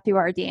trauma through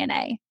our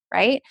DNA,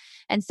 right?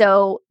 And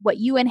so what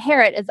you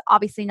inherit is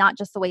obviously not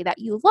just the way that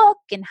you look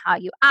and how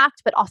you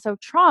act, but also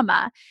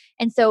trauma.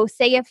 And so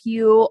say if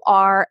you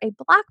are a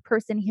Black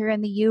person here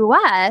in the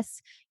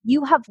US,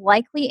 you have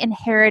likely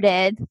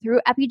inherited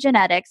through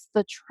epigenetics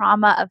the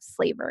trauma of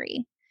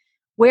slavery,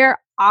 where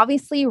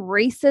obviously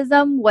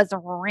racism was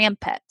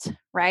rampant,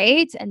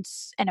 right? And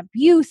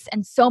abuse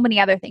and so many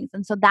other things.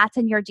 And so that's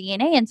in your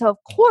DNA. And so of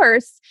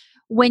course,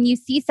 when you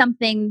see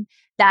something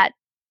that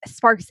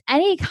sparks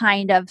any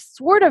kind of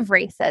sort of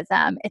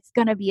racism, it's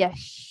going to be a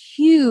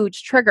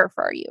huge trigger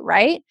for you,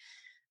 right?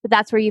 But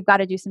that's where you've got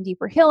to do some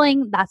deeper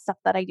healing. That's stuff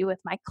that I do with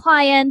my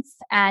clients.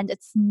 And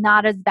it's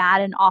not as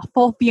bad and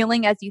awful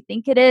feeling as you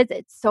think it is.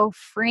 It's so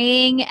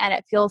freeing and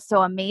it feels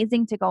so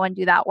amazing to go and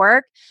do that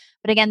work.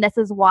 But again, this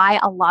is why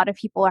a lot of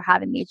people are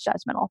having these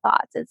judgmental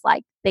thoughts. It's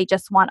like they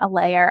just want a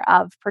layer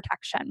of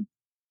protection.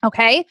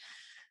 Okay.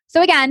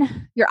 So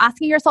again, you're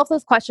asking yourself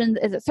those questions.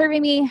 Is it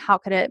serving me? How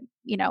could it,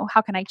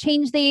 how can I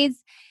change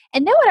these?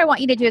 And then what I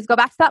want you to do is go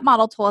back to that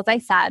model tool, as I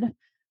said.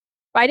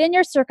 Write in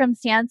your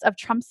circumstance of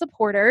Trump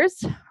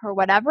supporters or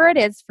whatever it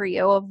is for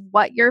you of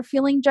what you're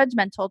feeling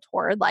judgmental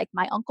toward, like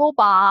my Uncle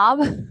Bob,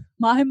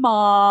 my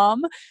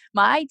mom,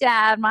 my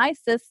dad, my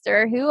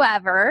sister,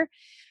 whoever.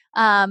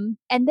 And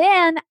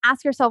then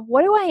ask yourself,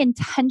 what do I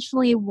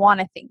intentionally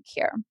want to think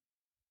here?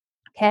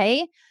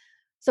 Okay.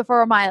 So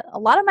for a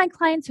lot of my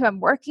clients who I'm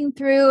working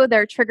through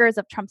their triggers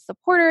of Trump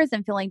supporters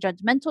and feeling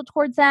judgmental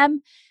towards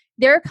them,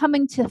 they're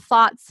coming to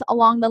thoughts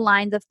along the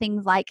lines of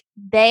things like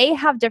they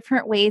have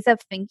different ways of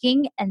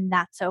thinking and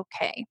that's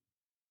okay.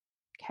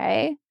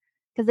 Okay.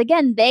 Because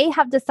again, they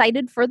have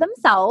decided for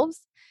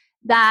themselves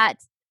that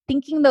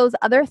thinking those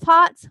other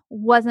thoughts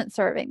wasn't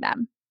serving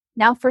them.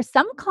 Now, for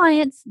some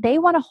clients, they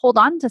want to hold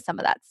on to some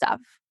of that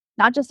stuff,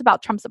 not just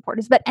about Trump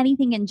supporters, but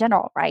anything in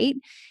general, right?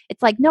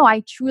 It's like, no,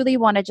 I truly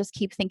want to just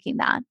keep thinking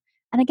that.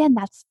 And again,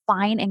 that's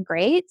fine and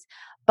great.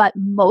 But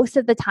most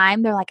of the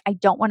time, they're like, I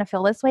don't want to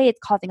feel this way. It's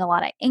causing a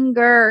lot of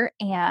anger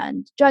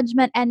and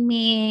judgment in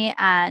me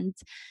and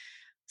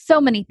so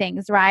many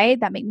things, right?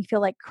 That make me feel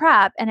like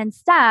crap. And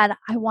instead,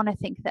 I want to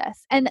think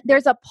this. And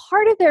there's a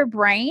part of their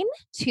brain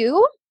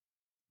too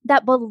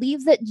that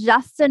believes it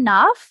just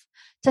enough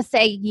to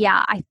say,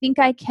 yeah, I think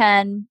I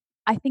can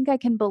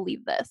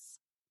believe this.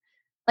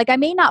 Like I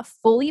may not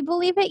fully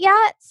believe it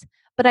yet,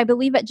 but I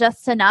believe it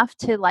just enough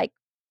to like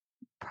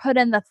put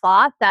in the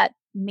thought that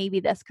maybe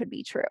this could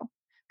be true.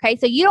 Okay.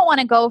 So you don't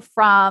want to go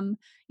from,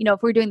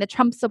 if we're doing the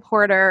Trump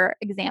supporter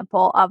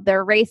example of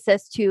they're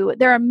racist to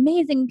they're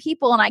amazing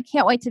people and I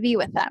can't wait to be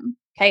with them.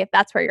 Okay. If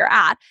that's where you're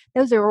at,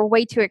 those are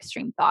way too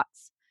extreme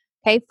thoughts.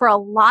 Okay. For a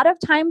lot of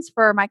times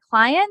for my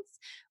clients,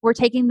 we're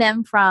taking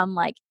them from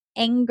like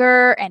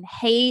anger and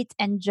hate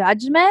and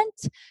judgment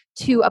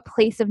to a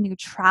place of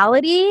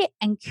neutrality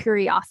and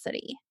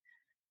curiosity.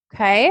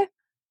 Okay.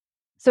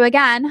 So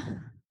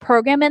again,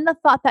 program in the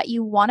thought that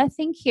you want to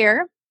think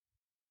here.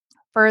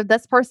 For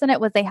this person, it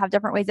was they have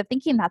different ways of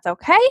thinking. That's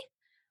okay.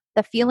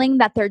 The feeling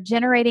that they're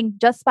generating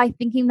just by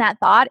thinking that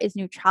thought is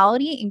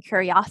neutrality and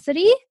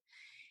curiosity.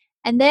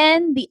 And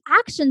then the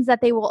actions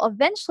that they will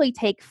eventually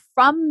take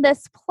from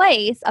this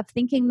place of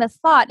thinking this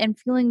thought and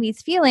feeling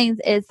these feelings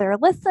is they're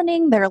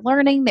listening, they're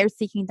learning, they're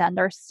seeking to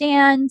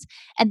understand.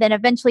 And then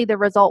eventually the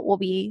result will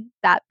be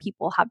that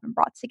people have been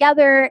brought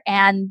together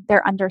and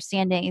they're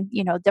understanding,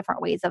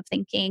 different ways of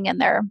thinking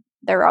and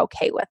they're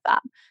okay with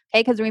that.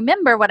 Okay. Because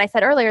remember what I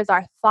said earlier is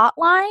our thought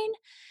line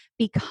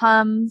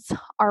becomes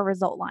our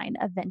result line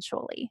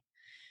eventually.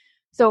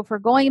 So if we're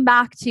going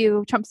back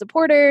to Trump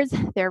supporters,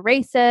 they're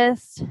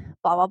racist,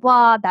 blah, blah,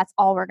 blah, that's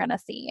all we're going to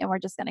see. And we're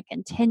just going to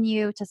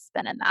continue to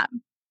spin in that,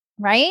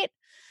 right?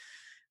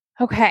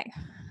 Okay.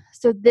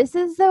 So this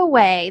is the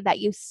way that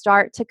you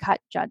start to cut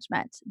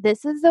judgment.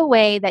 This is the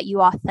way that you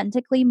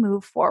authentically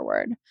move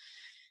forward.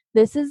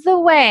 This is the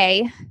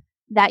way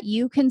that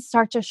you can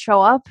start to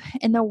show up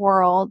in the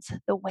world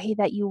the way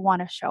that you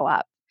want to show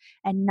up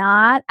and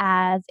not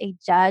as a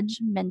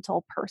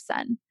judgmental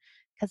person.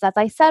 Because as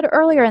I said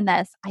earlier in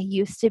this, I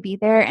used to be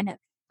there and it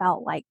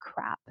felt like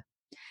crap.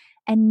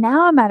 And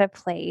now I'm at a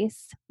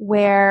place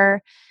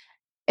where,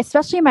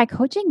 especially in my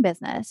coaching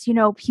business,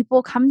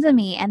 people come to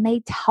me and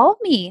they tell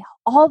me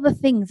all the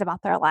things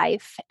about their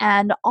life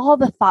and all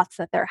the thoughts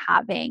that they're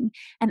having.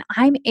 And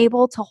I'm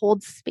able to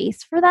hold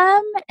space for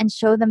them and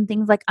show them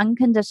things like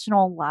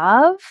unconditional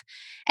love.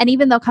 And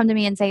even they'll come to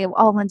me and say,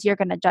 oh, Lindsay, you're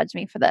going to judge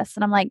me for this.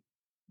 And I'm like,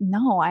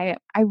 no, I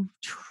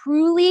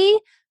truly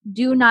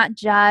do not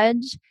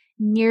judge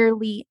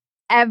nearly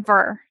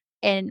ever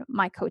in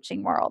my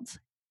coaching world,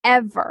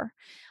 ever.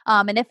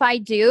 And if I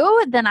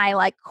do, then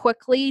I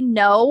quickly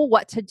know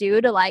what to do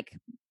to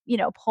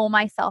pull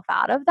myself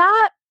out of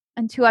that.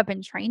 And two, I've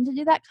been trained to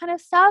do that kind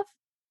of stuff.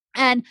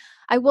 And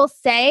I will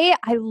say,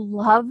 I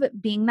love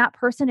being that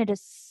person. It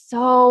is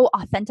so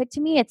authentic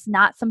to me. It's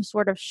not some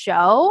sort of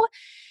show.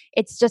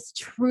 It's just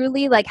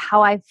truly like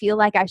how I feel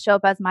like I show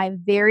up as my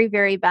very,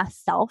 very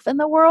best self in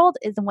the world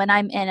is when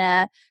I'm in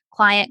a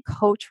client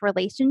coach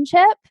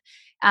relationship.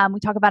 We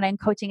talk about it in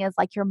coaching as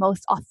like your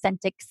most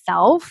authentic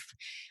self.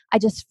 I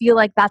just feel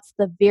like that's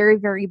the very,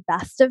 very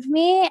best of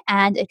me.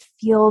 And it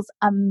feels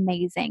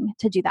amazing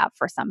to do that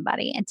for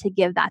somebody and to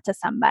give that to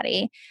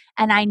somebody.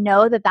 And I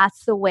know that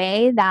that's the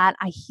way that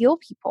I heal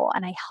people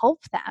and I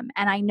help them.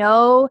 And I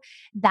know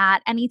that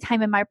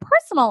anytime in my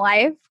personal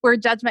life where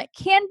judgment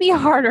can be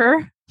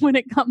harder when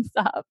it comes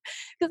up,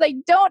 because I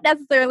don't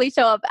necessarily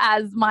show up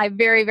as my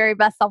very, very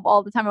best self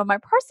all the time in my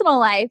personal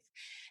life,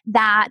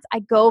 that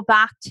I go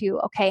back to,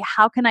 okay,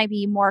 how can I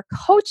be more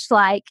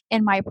coach-like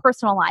in my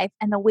personal life?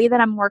 And the way that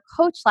I'm more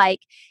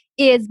coach-like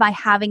is by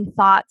having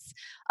thoughts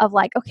of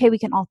like, okay, we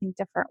can all think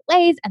different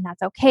ways and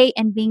that's okay.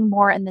 And being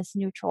more in this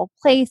neutral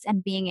place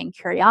and being in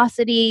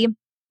curiosity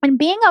and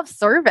being of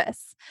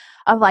service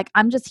of like,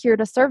 I'm just here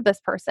to serve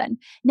this person.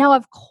 Now,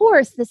 of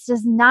course, this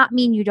does not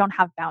mean you don't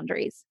have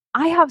boundaries.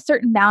 I have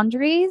certain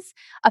boundaries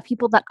of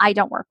people that I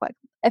don't work with.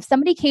 If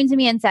somebody came to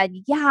me and said,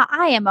 yeah,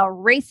 I am a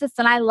racist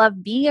and I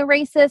love being a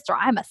racist, or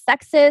I'm a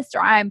sexist,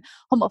 or I'm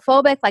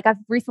homophobic, like I've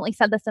recently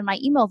said this in my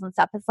emails and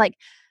stuff, it's like,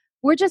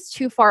 we're just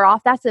too far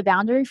off. That's a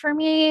boundary for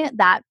me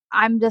that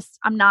I'm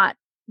not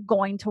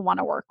going to want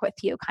to work with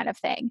you kind of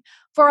thing.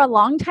 For a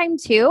long time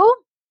too,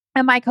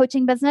 in my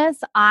coaching business,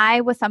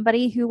 I was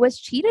somebody who was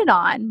cheated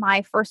on.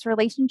 My first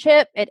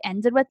relationship, it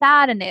ended with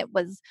that and it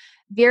was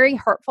very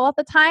hurtful at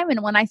the time.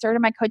 And when I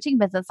started my coaching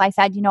business, I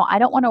said, I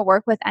don't want to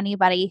work with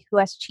anybody who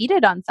has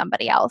cheated on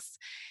somebody else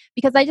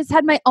because I just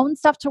had my own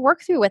stuff to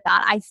work through with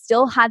that. I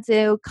still had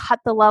to cut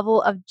the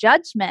level of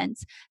judgment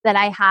that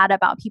I had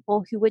about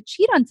people who would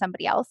cheat on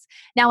somebody else.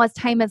 Now, as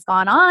time has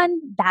gone on,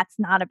 that's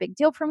not a big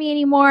deal for me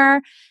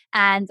anymore.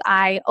 And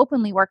I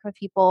openly work with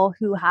people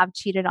who have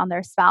cheated on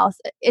their spouse,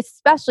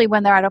 especially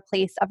when they're at a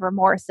place of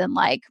remorse and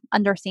like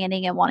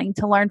understanding and wanting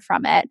to learn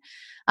from it.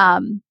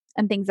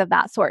 And things of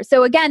that sort.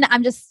 So again,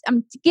 I'm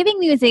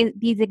giving you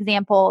these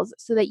examples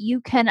so that you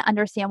can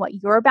understand what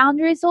your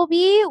boundaries will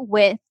be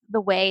with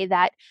the way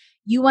that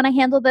you want to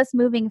handle this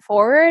moving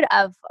forward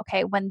of,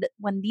 okay, when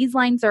these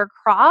lines are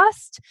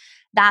crossed,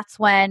 that's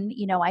when,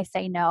 I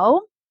say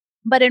no.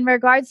 But in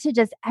regards to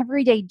just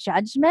everyday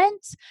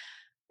judgment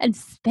and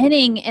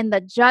spinning in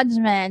the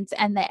judgment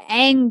and the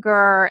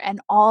anger and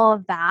all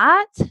of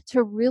that,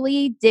 to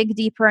really dig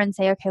deeper and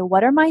say, okay,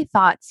 what are my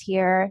thoughts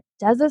here?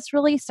 Does this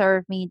really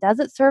serve me? Does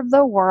it serve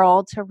the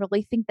world to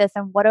really think this?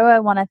 And what do I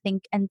want to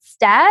think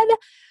instead?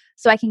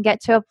 So I can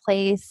get to a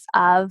place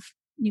of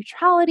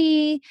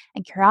neutrality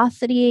and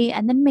curiosity,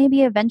 and then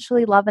maybe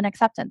eventually love and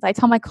acceptance. I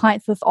tell my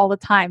clients this all the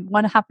time.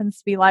 One happens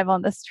to be live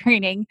on this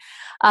training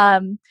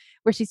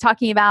where she's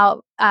talking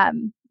about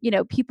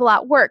people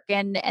at work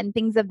and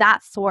things of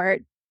that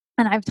sort.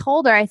 And I've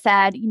told her, I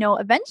said,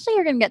 eventually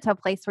you're going to get to a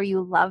place where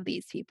you love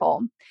these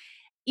people.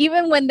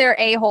 Even when they're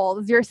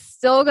a-holes, you're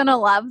still going to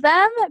love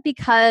them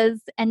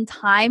because in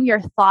time,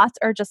 your thoughts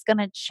are just going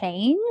to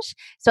change,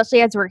 especially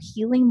as we're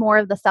healing more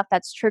of the stuff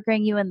that's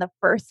triggering you in the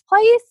first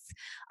place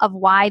of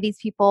why these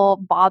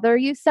people bother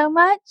you so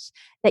much,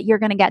 that you're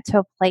going to get to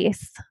a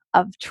place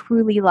of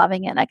truly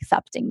loving and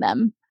accepting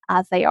them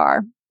as they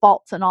are,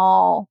 faults and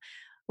all,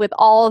 with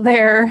all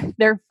their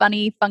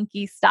funny,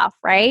 funky stuff,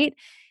 right?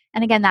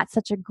 And again, that's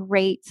such a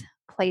great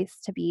place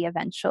to be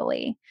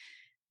eventually.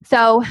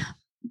 So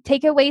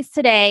takeaways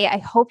today, I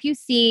hope you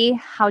see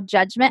how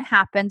judgment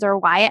happens or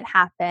why it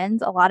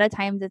happens. A lot of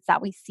times it's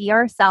that we see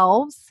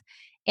ourselves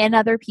in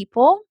other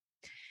people.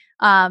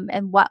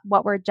 And what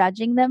we're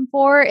judging them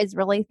for is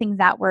really things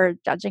that we're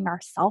judging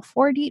ourselves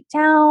for deep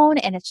down.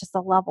 And it's just a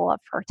level of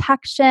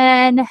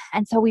protection.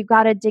 And so we've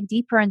got to dig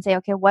deeper and say,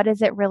 okay, what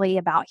is it really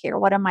about here?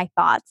 What are my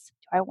thoughts?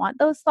 Do I want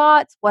those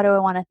thoughts? What do I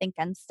want to think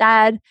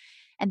instead?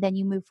 And then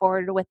you move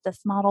forward with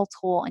this model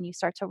tool and you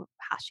start to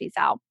hash these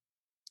out.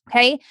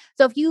 Okay.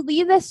 So if you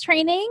leave this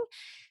training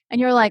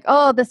and you're like,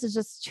 oh, this is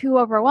just too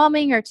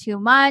overwhelming or too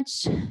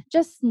much,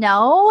 just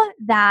know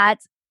that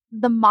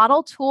the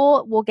model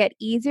tool will get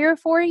easier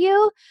for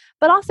you,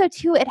 but also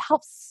too, it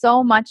helps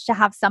so much to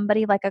have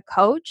somebody like a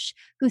coach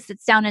who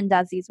sits down and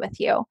does these with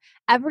you.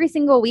 Every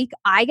single week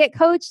I get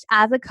coached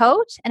as a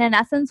coach. And in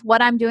essence,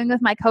 what I'm doing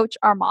with my coach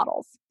are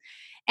models.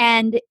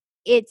 And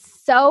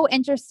it's so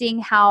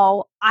interesting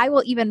how I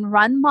will even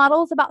run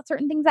models about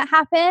certain things that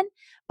happen,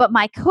 but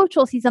my coach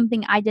will see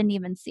something I didn't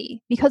even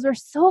see because we're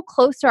so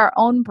close to our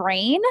own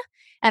brain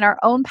and our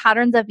own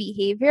patterns of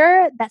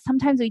behavior that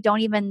sometimes we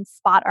don't even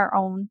spot our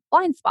own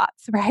blind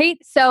spots, right?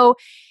 So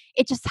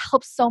it just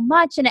helps so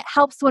much. And it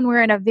helps when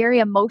we're in a very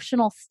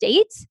emotional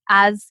state,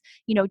 as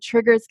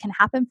triggers can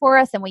happen for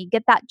us and we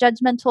get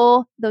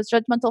those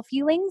judgmental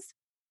feelings,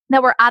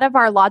 that we're out of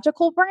our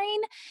logical brain.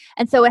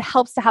 And so it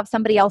helps to have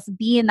somebody else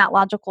be in that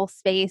logical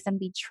space and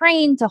be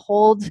trained to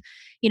hold,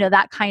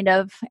 that kind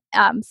of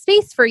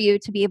space for you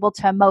to be able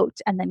to emote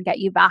and then get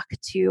you back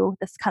to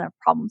this kind of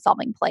problem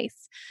solving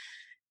place.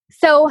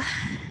 So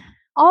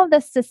all of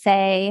this to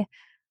say,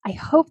 I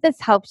hope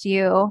this helps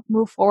you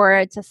move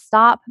forward to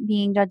stop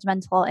being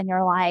judgmental in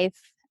your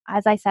life.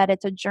 As I said,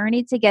 it's a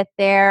journey to get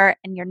there,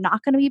 and you're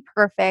not going to be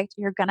perfect.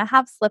 You're going to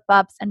have slip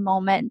ups and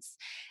moments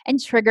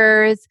and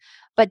triggers.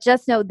 But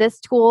just know this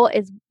tool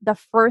is the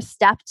first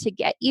step to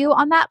get you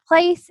on that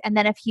place. And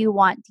then if you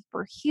want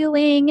deeper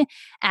healing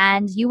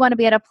and you want to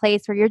be at a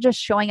place where you're just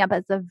showing up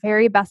as the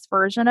very best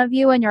version of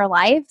you in your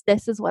life,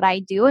 this is what I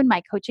do in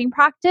my coaching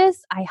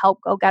practice. I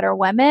help go-getter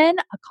women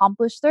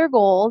accomplish their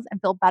goals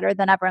and feel better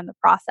than ever in the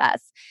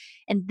process.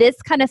 And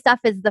this kind of stuff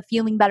is the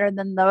feeling better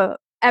than the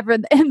ever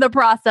in the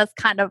process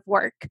kind of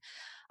work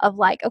of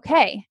like,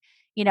 okay,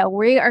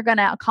 we are going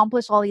to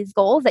accomplish all these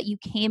goals that you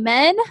came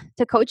in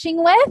to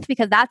coaching with,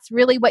 because that's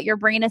really what your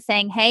brain is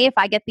saying. Hey, if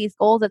I get these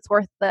goals, it's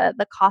worth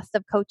the cost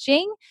of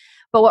coaching.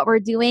 But what we're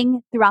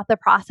doing throughout the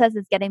process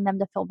is getting them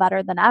to feel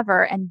better than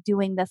ever and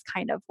doing this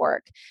kind of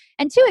work.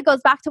 And two, it goes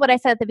back to what I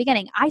said at the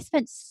beginning. I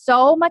spent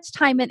so much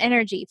time and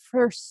energy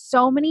for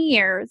so many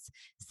years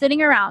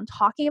sitting around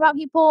talking about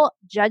people,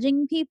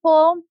 judging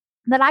people,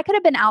 that I could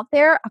have been out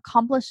there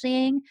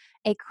accomplishing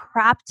a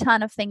crap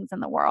ton of things in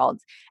the world.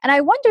 And I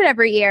wondered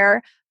every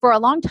year for a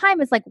long time,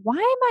 it's like, why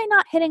am I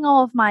not hitting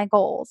all of my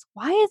goals?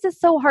 Why is this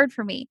so hard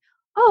for me?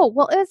 Oh,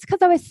 well, it's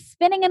because I was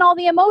spinning in all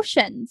the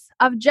emotions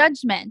of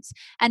judgment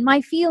and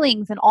my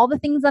feelings and all the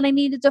things that I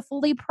needed to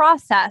fully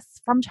process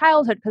from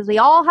childhood, because we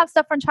all have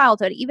stuff from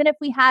childhood. Even if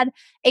we had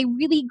a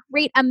really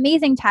great,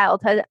 amazing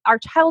childhood, our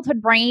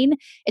childhood brain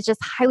is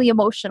just highly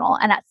emotional.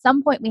 And at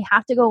some point we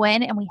have to go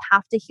in and we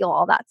have to heal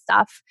all that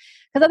stuff,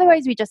 because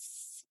otherwise we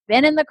just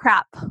spin in the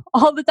crap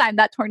all the time,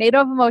 that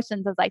tornado of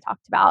emotions, as I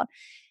talked about.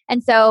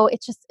 And so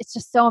it's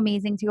just so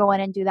amazing to go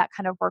in and do that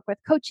kind of work with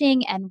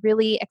coaching and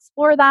really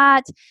explore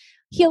that,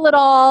 heal it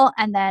all,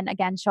 and then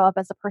again, show up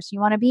as the person you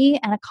want to be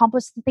and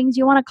accomplish the things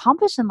you want to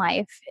accomplish in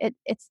life.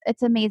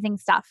 It's amazing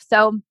stuff.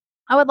 So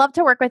I would love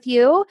to work with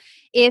you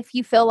if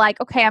you feel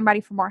like, okay, I'm ready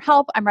for more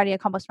help. I'm ready to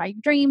accomplish my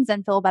dreams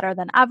and feel better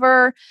than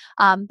ever.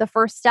 The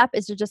first step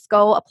is to just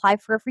go apply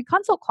for a free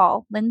consult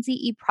call,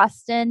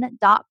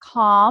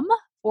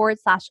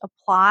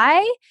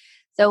 lindsaypreston.com/apply.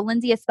 So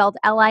Lindsay is spelled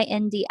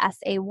Lindsay and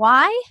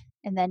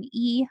then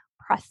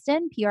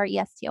Preston,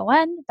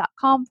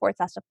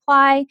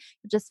 PRESTON.com/apply.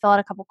 You'll just fill out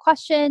a couple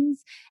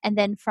questions. And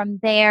then from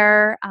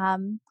there,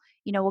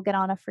 we'll get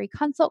on a free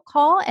consult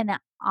call. And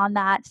on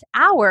that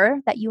hour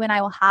that you and I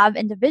will have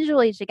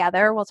individually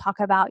together, we'll talk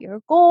about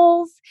your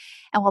goals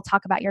and we'll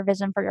talk about your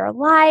vision for your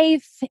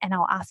life. And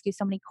I'll ask you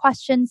so many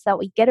questions so that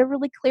we get a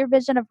really clear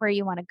vision of where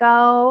you want to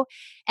go.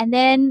 And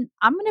then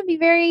I'm going to be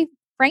very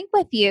frank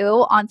with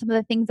you on some of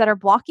the things that are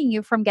blocking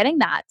you from getting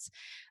that.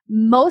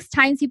 Most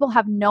times people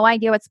have no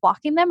idea what's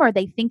blocking them, or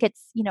they think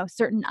it's,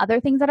 certain other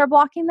things that are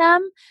blocking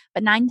them,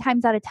 but 9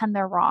 times out of 10,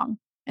 they're wrong.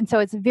 And so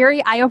it's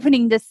very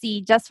eye-opening to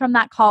see just from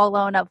that call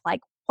alone of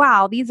like,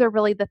 wow, these are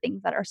really the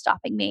things that are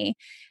stopping me.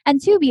 And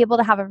to be able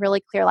to have a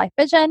really clear life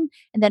vision.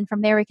 And then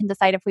from there, we can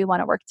decide if we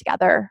want to work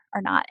together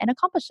or not and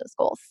accomplish those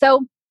goals.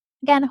 So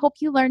again, I hope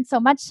you learned so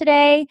much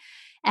today.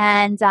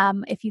 And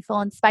if you feel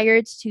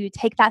inspired to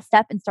take that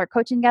step and start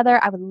coaching together,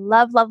 I would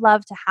love, love,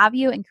 love to have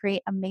you and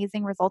create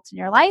amazing results in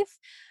your life.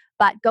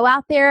 But go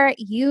out there,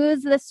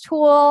 use this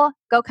tool,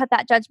 go cut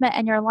that judgment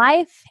in your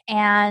life.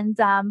 And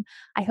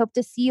I hope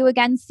to see you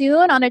again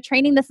soon on a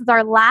training. This is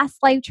our last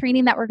live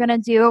training that we're going to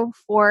do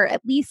for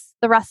at least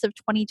the rest of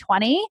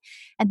 2020.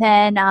 And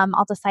then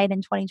I'll decide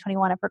in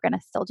 2021 if we're going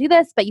to still do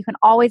this. But you can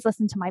always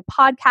listen to my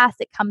podcast.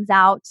 It comes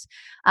out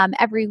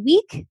every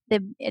week.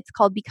 It's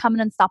called Become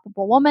an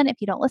Unstoppable Woman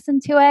if you don't listen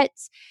to it.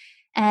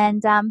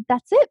 And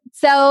that's it.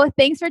 So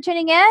thanks for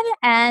tuning in.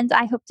 And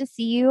I hope to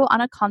see you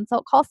on a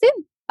consult call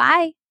soon.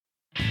 Bye.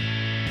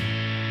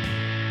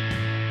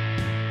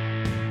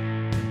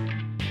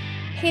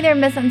 Hey there,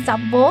 Miss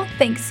Unstoppable.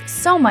 Thanks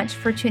so much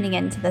for tuning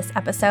in to this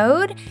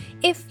episode.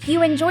 If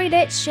you enjoyed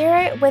it,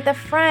 share it with a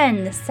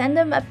friend. Send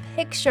them a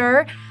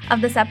picture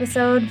of this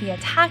episode via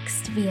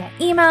text, via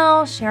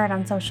email, share it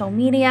on social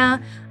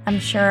media. I'm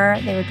sure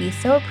they would be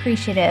so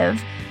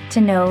appreciative to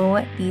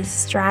know these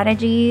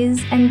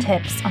strategies and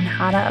tips on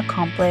how to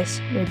accomplish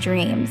your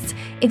dreams.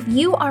 If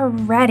you are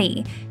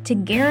ready to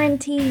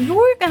guarantee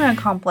you're going to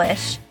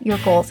accomplish your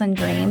goals and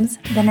dreams,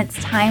 then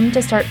it's time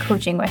to start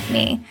coaching with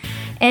me.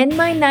 In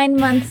my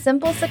 9-month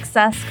Simple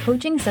Success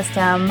coaching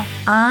system,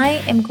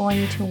 I am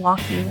going to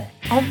walk you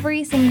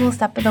every single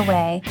step of the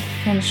way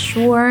to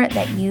ensure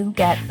that you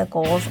get the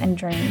goals and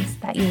dreams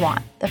that you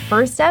want. The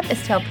first step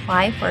is to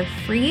apply for a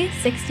free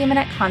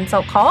 60-minute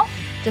consult call.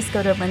 Just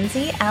go to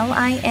Lindsay,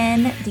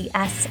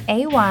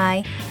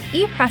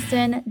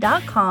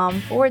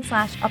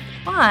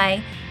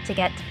 LINDSAYEPreston.com/apply to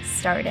get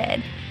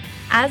started.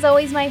 As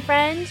always, my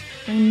friend,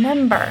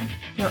 remember,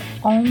 you're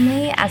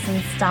only as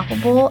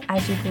unstoppable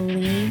as you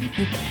believe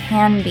you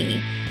can be.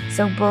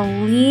 So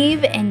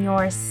believe in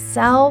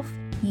yourself.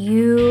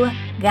 You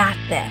got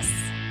this.